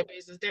is their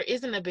business. There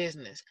isn't a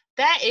business.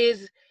 That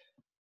is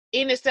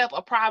in itself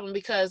a problem,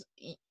 because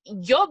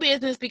your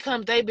business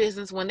becomes their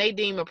business when they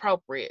deem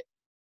appropriate.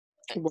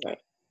 Right.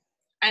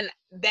 And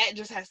that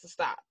just has to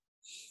stop.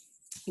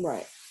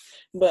 Right.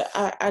 But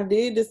I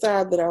did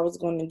decide that I was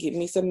going to get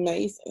me some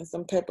mace and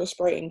some pepper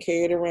spray and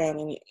carry it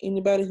around. And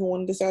anybody who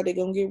want to decide they're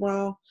going to get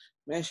wrong,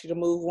 I'm ask you to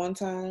move one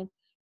time.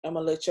 I'm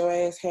going to let your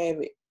ass have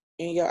it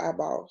in your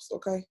eyeballs,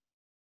 okay?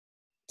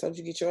 Told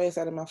you, get your ass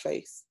out of my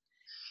face.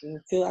 And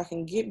until I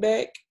can get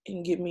back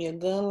and get me a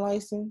gun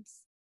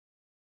license,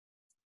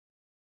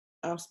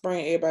 I'm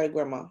spraying everybody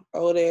grandma.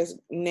 Old ass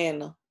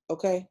Nana,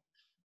 okay?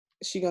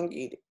 She going to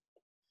get it.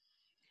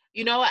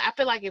 You know what? I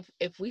feel like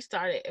if we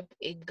started,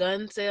 if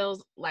gun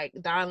sales, like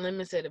Don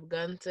Lemon said, if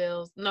gun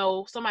sales,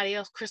 no, somebody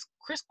else, Chris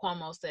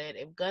Cuomo said,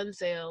 if gun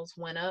sales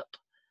went up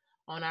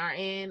on our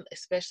end,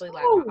 especially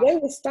like, they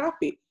would stop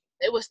it.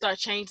 They would start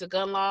changing the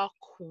gun law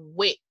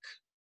quick.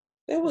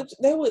 They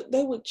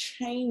would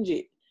change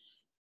it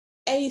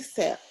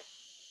ASAP.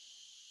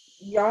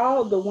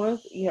 Y'all,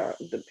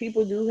 the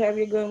people do have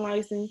your gun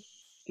license.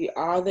 Get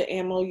all the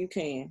ammo you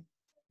can.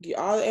 Get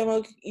all the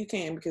ammo you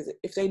can, because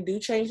if they do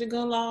change the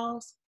gun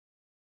laws,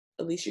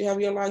 at least you have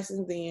your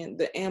license then.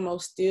 The ammo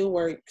still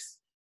works.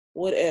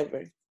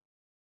 Whatever.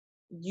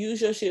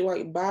 Use your shit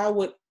right. Buy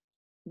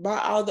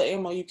all the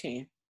ammo you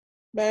can.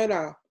 Buy it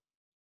all.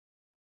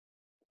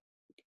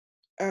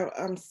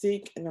 I'm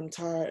sick and I'm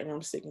tired and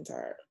I'm sick and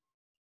tired.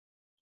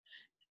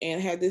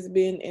 And had this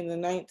been in the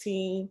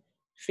 1950s,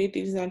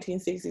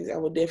 1960s, I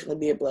would definitely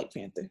be a Black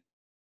Panther.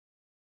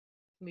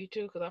 Me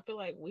too, because I feel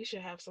like we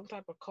should have some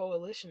type of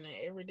coalition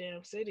in every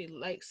damn city,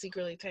 like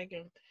secretly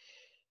taking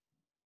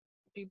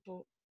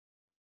people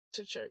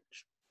to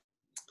church.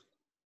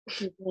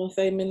 You want to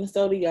say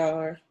Minnesota, y'all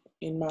are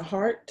in my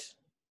heart.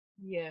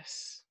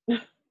 Yes.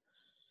 And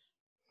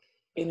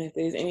if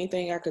there's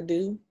anything I could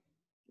do,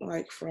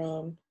 like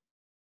from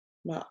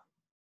my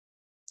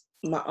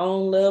my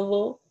own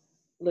level.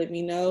 Let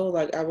me know.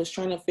 Like I was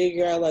trying to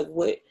figure out like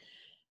what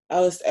I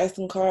was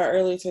asking Carl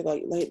earlier to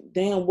like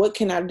damn, what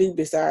can I do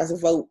besides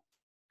vote?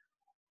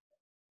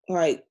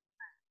 Like,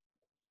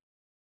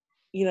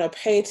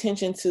 pay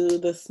attention to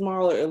the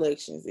smaller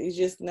elections. It's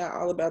just not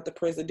all about the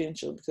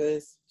presidential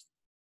because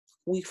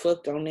we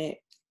fucked on that.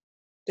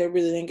 That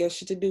really ain't got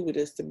shit to do with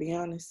us, to be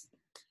honest.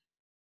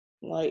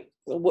 Like,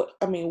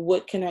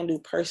 what can I do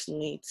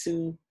personally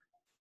to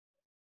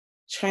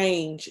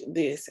change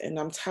this? And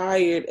I'm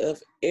tired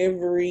of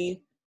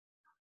every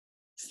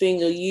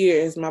single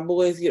year as my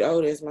boys get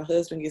older, as my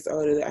husband gets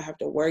older, that I have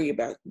to worry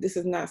about. This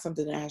is not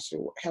something that I should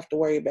have to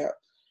worry about.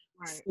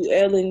 Right. So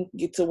Ellen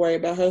get to worry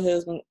about her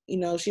husband.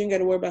 She ain't got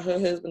to worry about her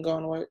husband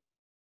going to work.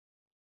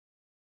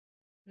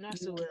 Not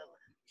Sue Ellen.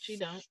 She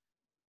don't.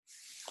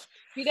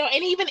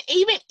 And even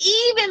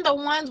the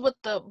ones with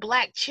the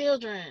black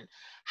children.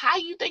 How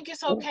you think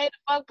it's okay to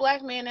fuck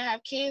black men and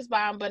have kids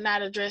by them, but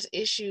not address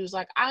issues?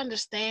 Like, I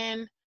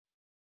understand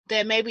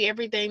that maybe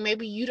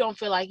you don't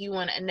feel like you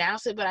want to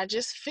announce it, but I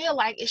just feel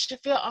like it should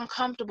feel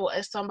uncomfortable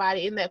as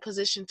somebody in that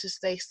position to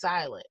stay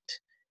silent.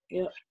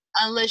 Yeah.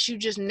 Unless you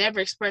just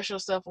never express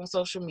yourself on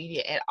social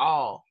media at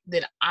all,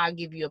 then I'll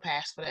give you a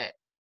pass for that.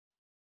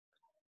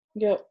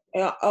 Yep.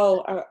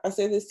 I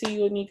say this to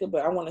you, Anika,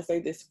 but I want to say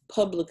this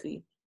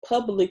publicly.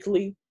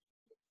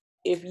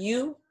 If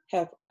you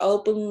have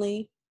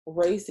openly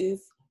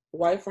racist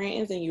white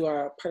friends and you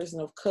are a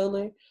person of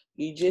color,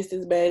 you're just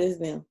as bad as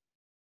them.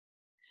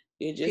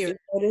 You're just as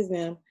bad as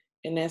them,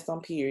 and that's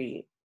on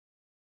period.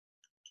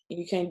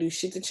 You can't do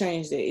shit to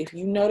change that. If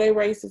you know they're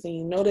racist and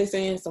you know they're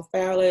saying some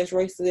foul ass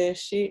racist ass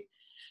shit,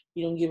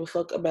 you don't give a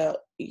fuck about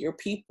your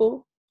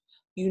people.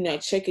 You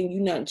not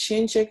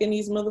chin checking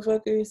these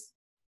motherfuckers.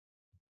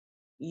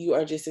 You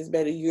are just as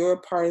bad. You're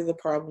part of the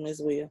problem as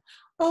well.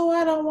 Oh,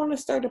 I don't want to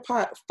start a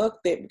pot. Fuck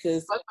that,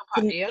 because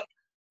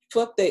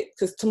fuck that,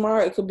 because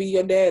tomorrow it could be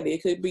your daddy,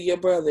 it could be your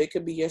brother, it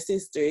could be your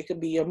sister, it could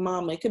be your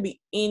mama, it could be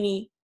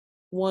any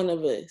one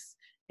of us.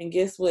 And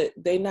guess what?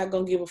 They not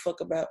gonna give a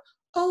fuck about,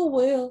 oh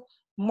well,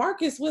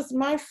 Marcus was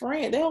my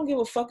friend. They don't give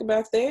a fuck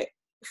about that.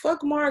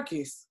 Fuck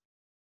Marcus.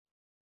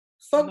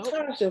 Fuck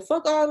Tasha.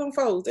 Fuck all them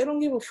folks. They don't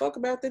give a fuck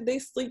about that. They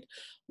sleep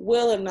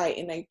well at night,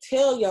 and they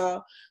tell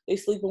y'all they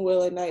sleeping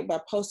well at night by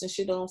posting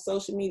shit on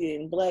social media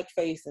in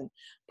blackface and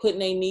putting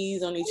their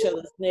knees on each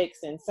other's necks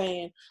and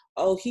saying,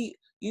 "Oh,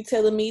 you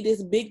telling me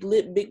this big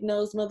lip, big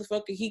nose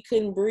motherfucker, he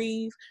couldn't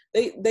breathe?"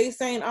 They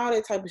saying all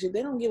that type of shit.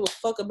 They don't give a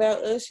fuck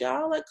about us,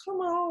 y'all. Like, come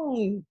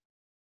on,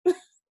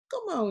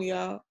 come on,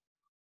 y'all.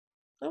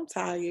 I'm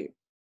tired.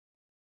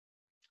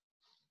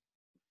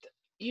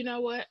 You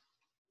know what?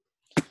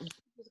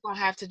 You're gonna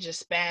have to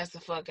just spaz the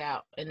fuck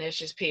out, and that's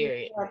just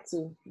period.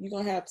 You're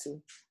gonna have to.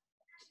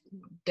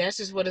 That's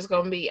just what it's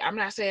gonna be. I'm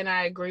not saying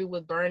I agree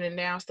with burning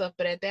down stuff,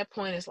 but at that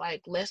point, it's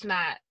like, let's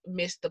not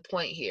miss the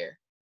point here.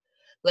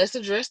 Let's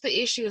address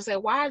the issue and say,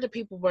 why are the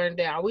people burned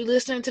down? Are we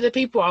listening to the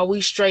people? Or are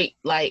we straight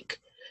like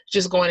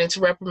just going into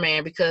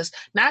reprimand? Because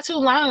not too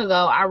long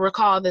ago, I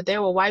recall that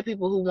there were white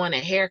people who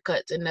wanted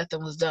haircuts and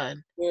nothing was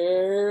done.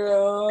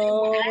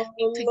 Girl.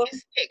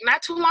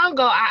 Not too long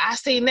ago, I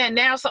seen that.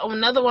 Now, so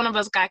another one of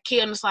us got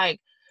killed. And it's like,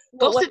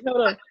 go sit.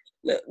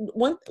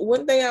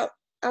 One day out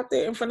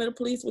there in front of the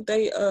police with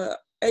they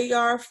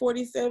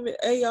AR-47,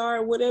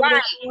 AR, whatever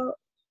right.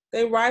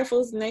 They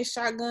rifles and they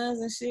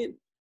shotguns and shit.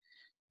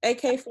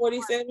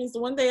 AK-47s.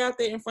 One day out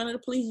there in front of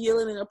the police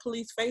yelling in the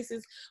police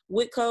faces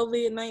with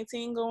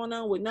COVID-19 going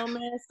on with no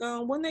mask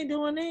on. When they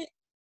doing that?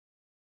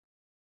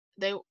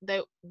 Were they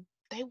doing all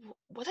that?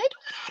 Was they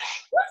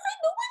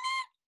doing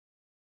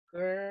that?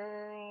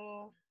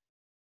 Girl.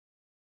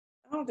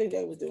 I don't think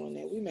they was doing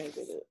that. We made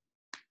it up.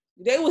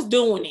 They was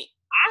doing it.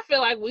 I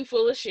feel like we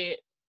full of shit.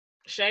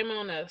 Shame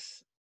on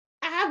us.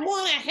 I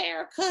want a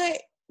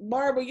haircut.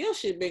 Barbara, your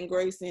shit been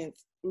great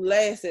since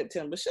last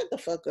September. Shut the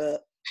fuck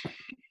up.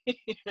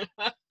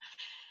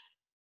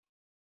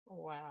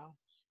 Wow.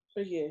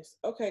 But yes.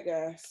 Okay,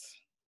 guys.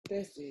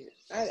 That's it.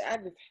 I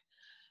just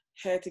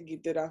had to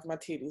get that off my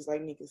titties,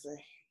 like Nika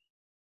say.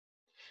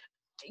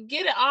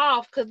 Get it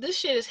off, because this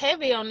shit is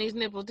heavy on these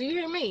nipples. Do you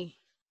hear me?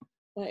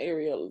 My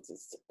areolas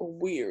is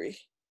weary.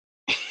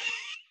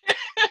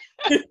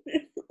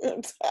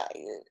 I'm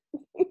tired.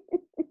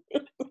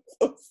 I'm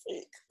so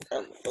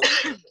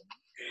sick.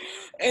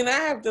 And I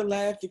have to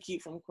laugh to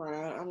keep from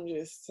crying. I'm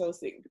just so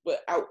sick. But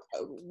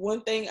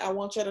one thing I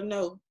want y'all to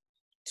know,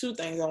 two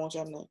things I want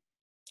y'all to know.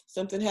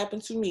 Something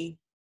happened to me.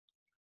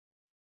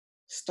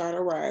 Start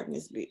a riot in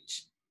this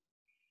bitch.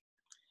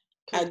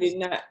 I did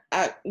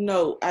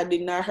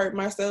not hurt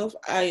myself.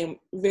 I am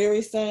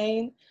very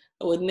sane.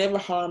 I would never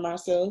harm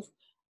myself.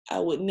 I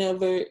would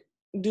never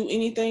do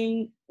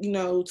anything,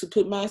 to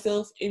put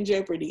myself in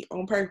jeopardy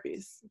on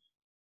purpose.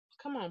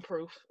 Come on,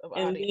 proof of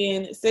and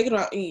audience. Then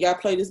second, y'all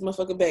play this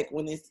motherfucker back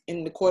when it's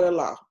in the court of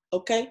law,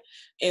 okay?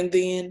 And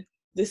then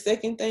the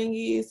second thing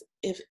is,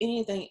 if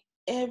anything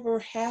ever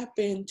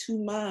happened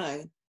to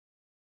mine,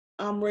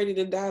 I'm ready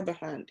to die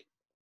behind it.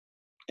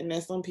 And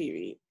that's on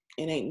period.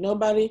 And ain't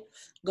nobody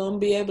gonna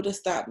be able to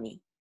stop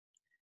me.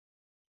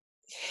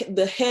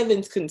 the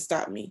heavens couldn't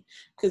stop me.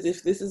 Because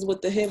if this is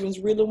what the heavens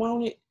really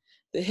wanted,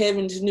 the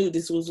heavens knew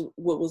this was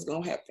what was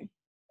going to happen.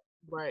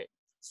 Right.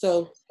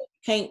 So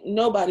can't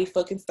nobody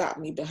fucking stop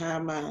me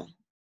behind mine.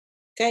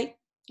 Okay?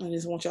 I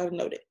just want y'all to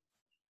know that.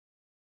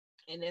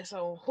 And that's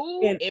on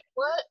who? And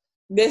what?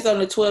 That's on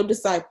the 12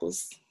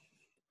 disciples.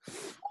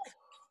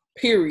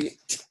 Period.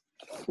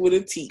 With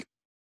a T.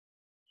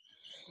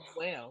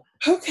 Well.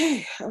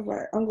 Okay. All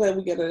right. I'm glad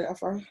we got it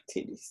off our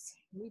titties.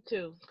 Me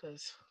too.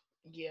 Because,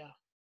 yeah.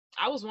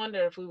 I was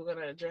wondering if we were going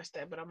to address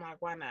that, but I'm like,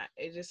 why not?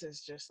 It just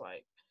is just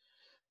like,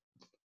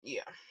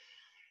 yeah.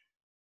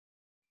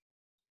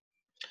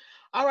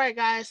 All right,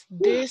 guys.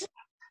 This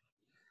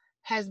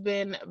has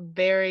been a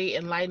very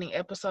enlightening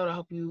episode. I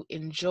hope you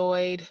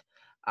enjoyed.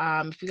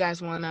 If you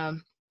guys want to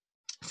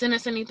send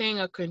us anything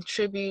or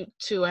contribute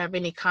to or have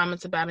any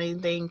comments about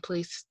anything,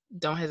 please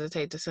don't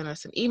hesitate to send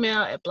us an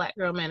email at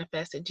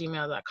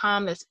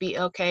blackgirlmanifest@gmail.com. That's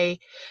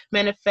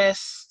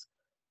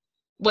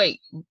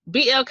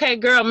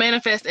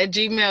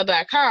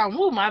blkgirlmanifest@gmail.com.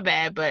 Ooh, my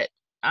bad. But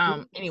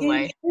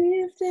anyway,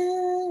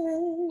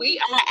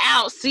 we are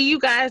out. See you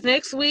guys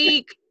next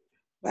week.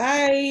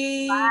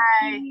 Bye.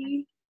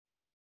 Bye.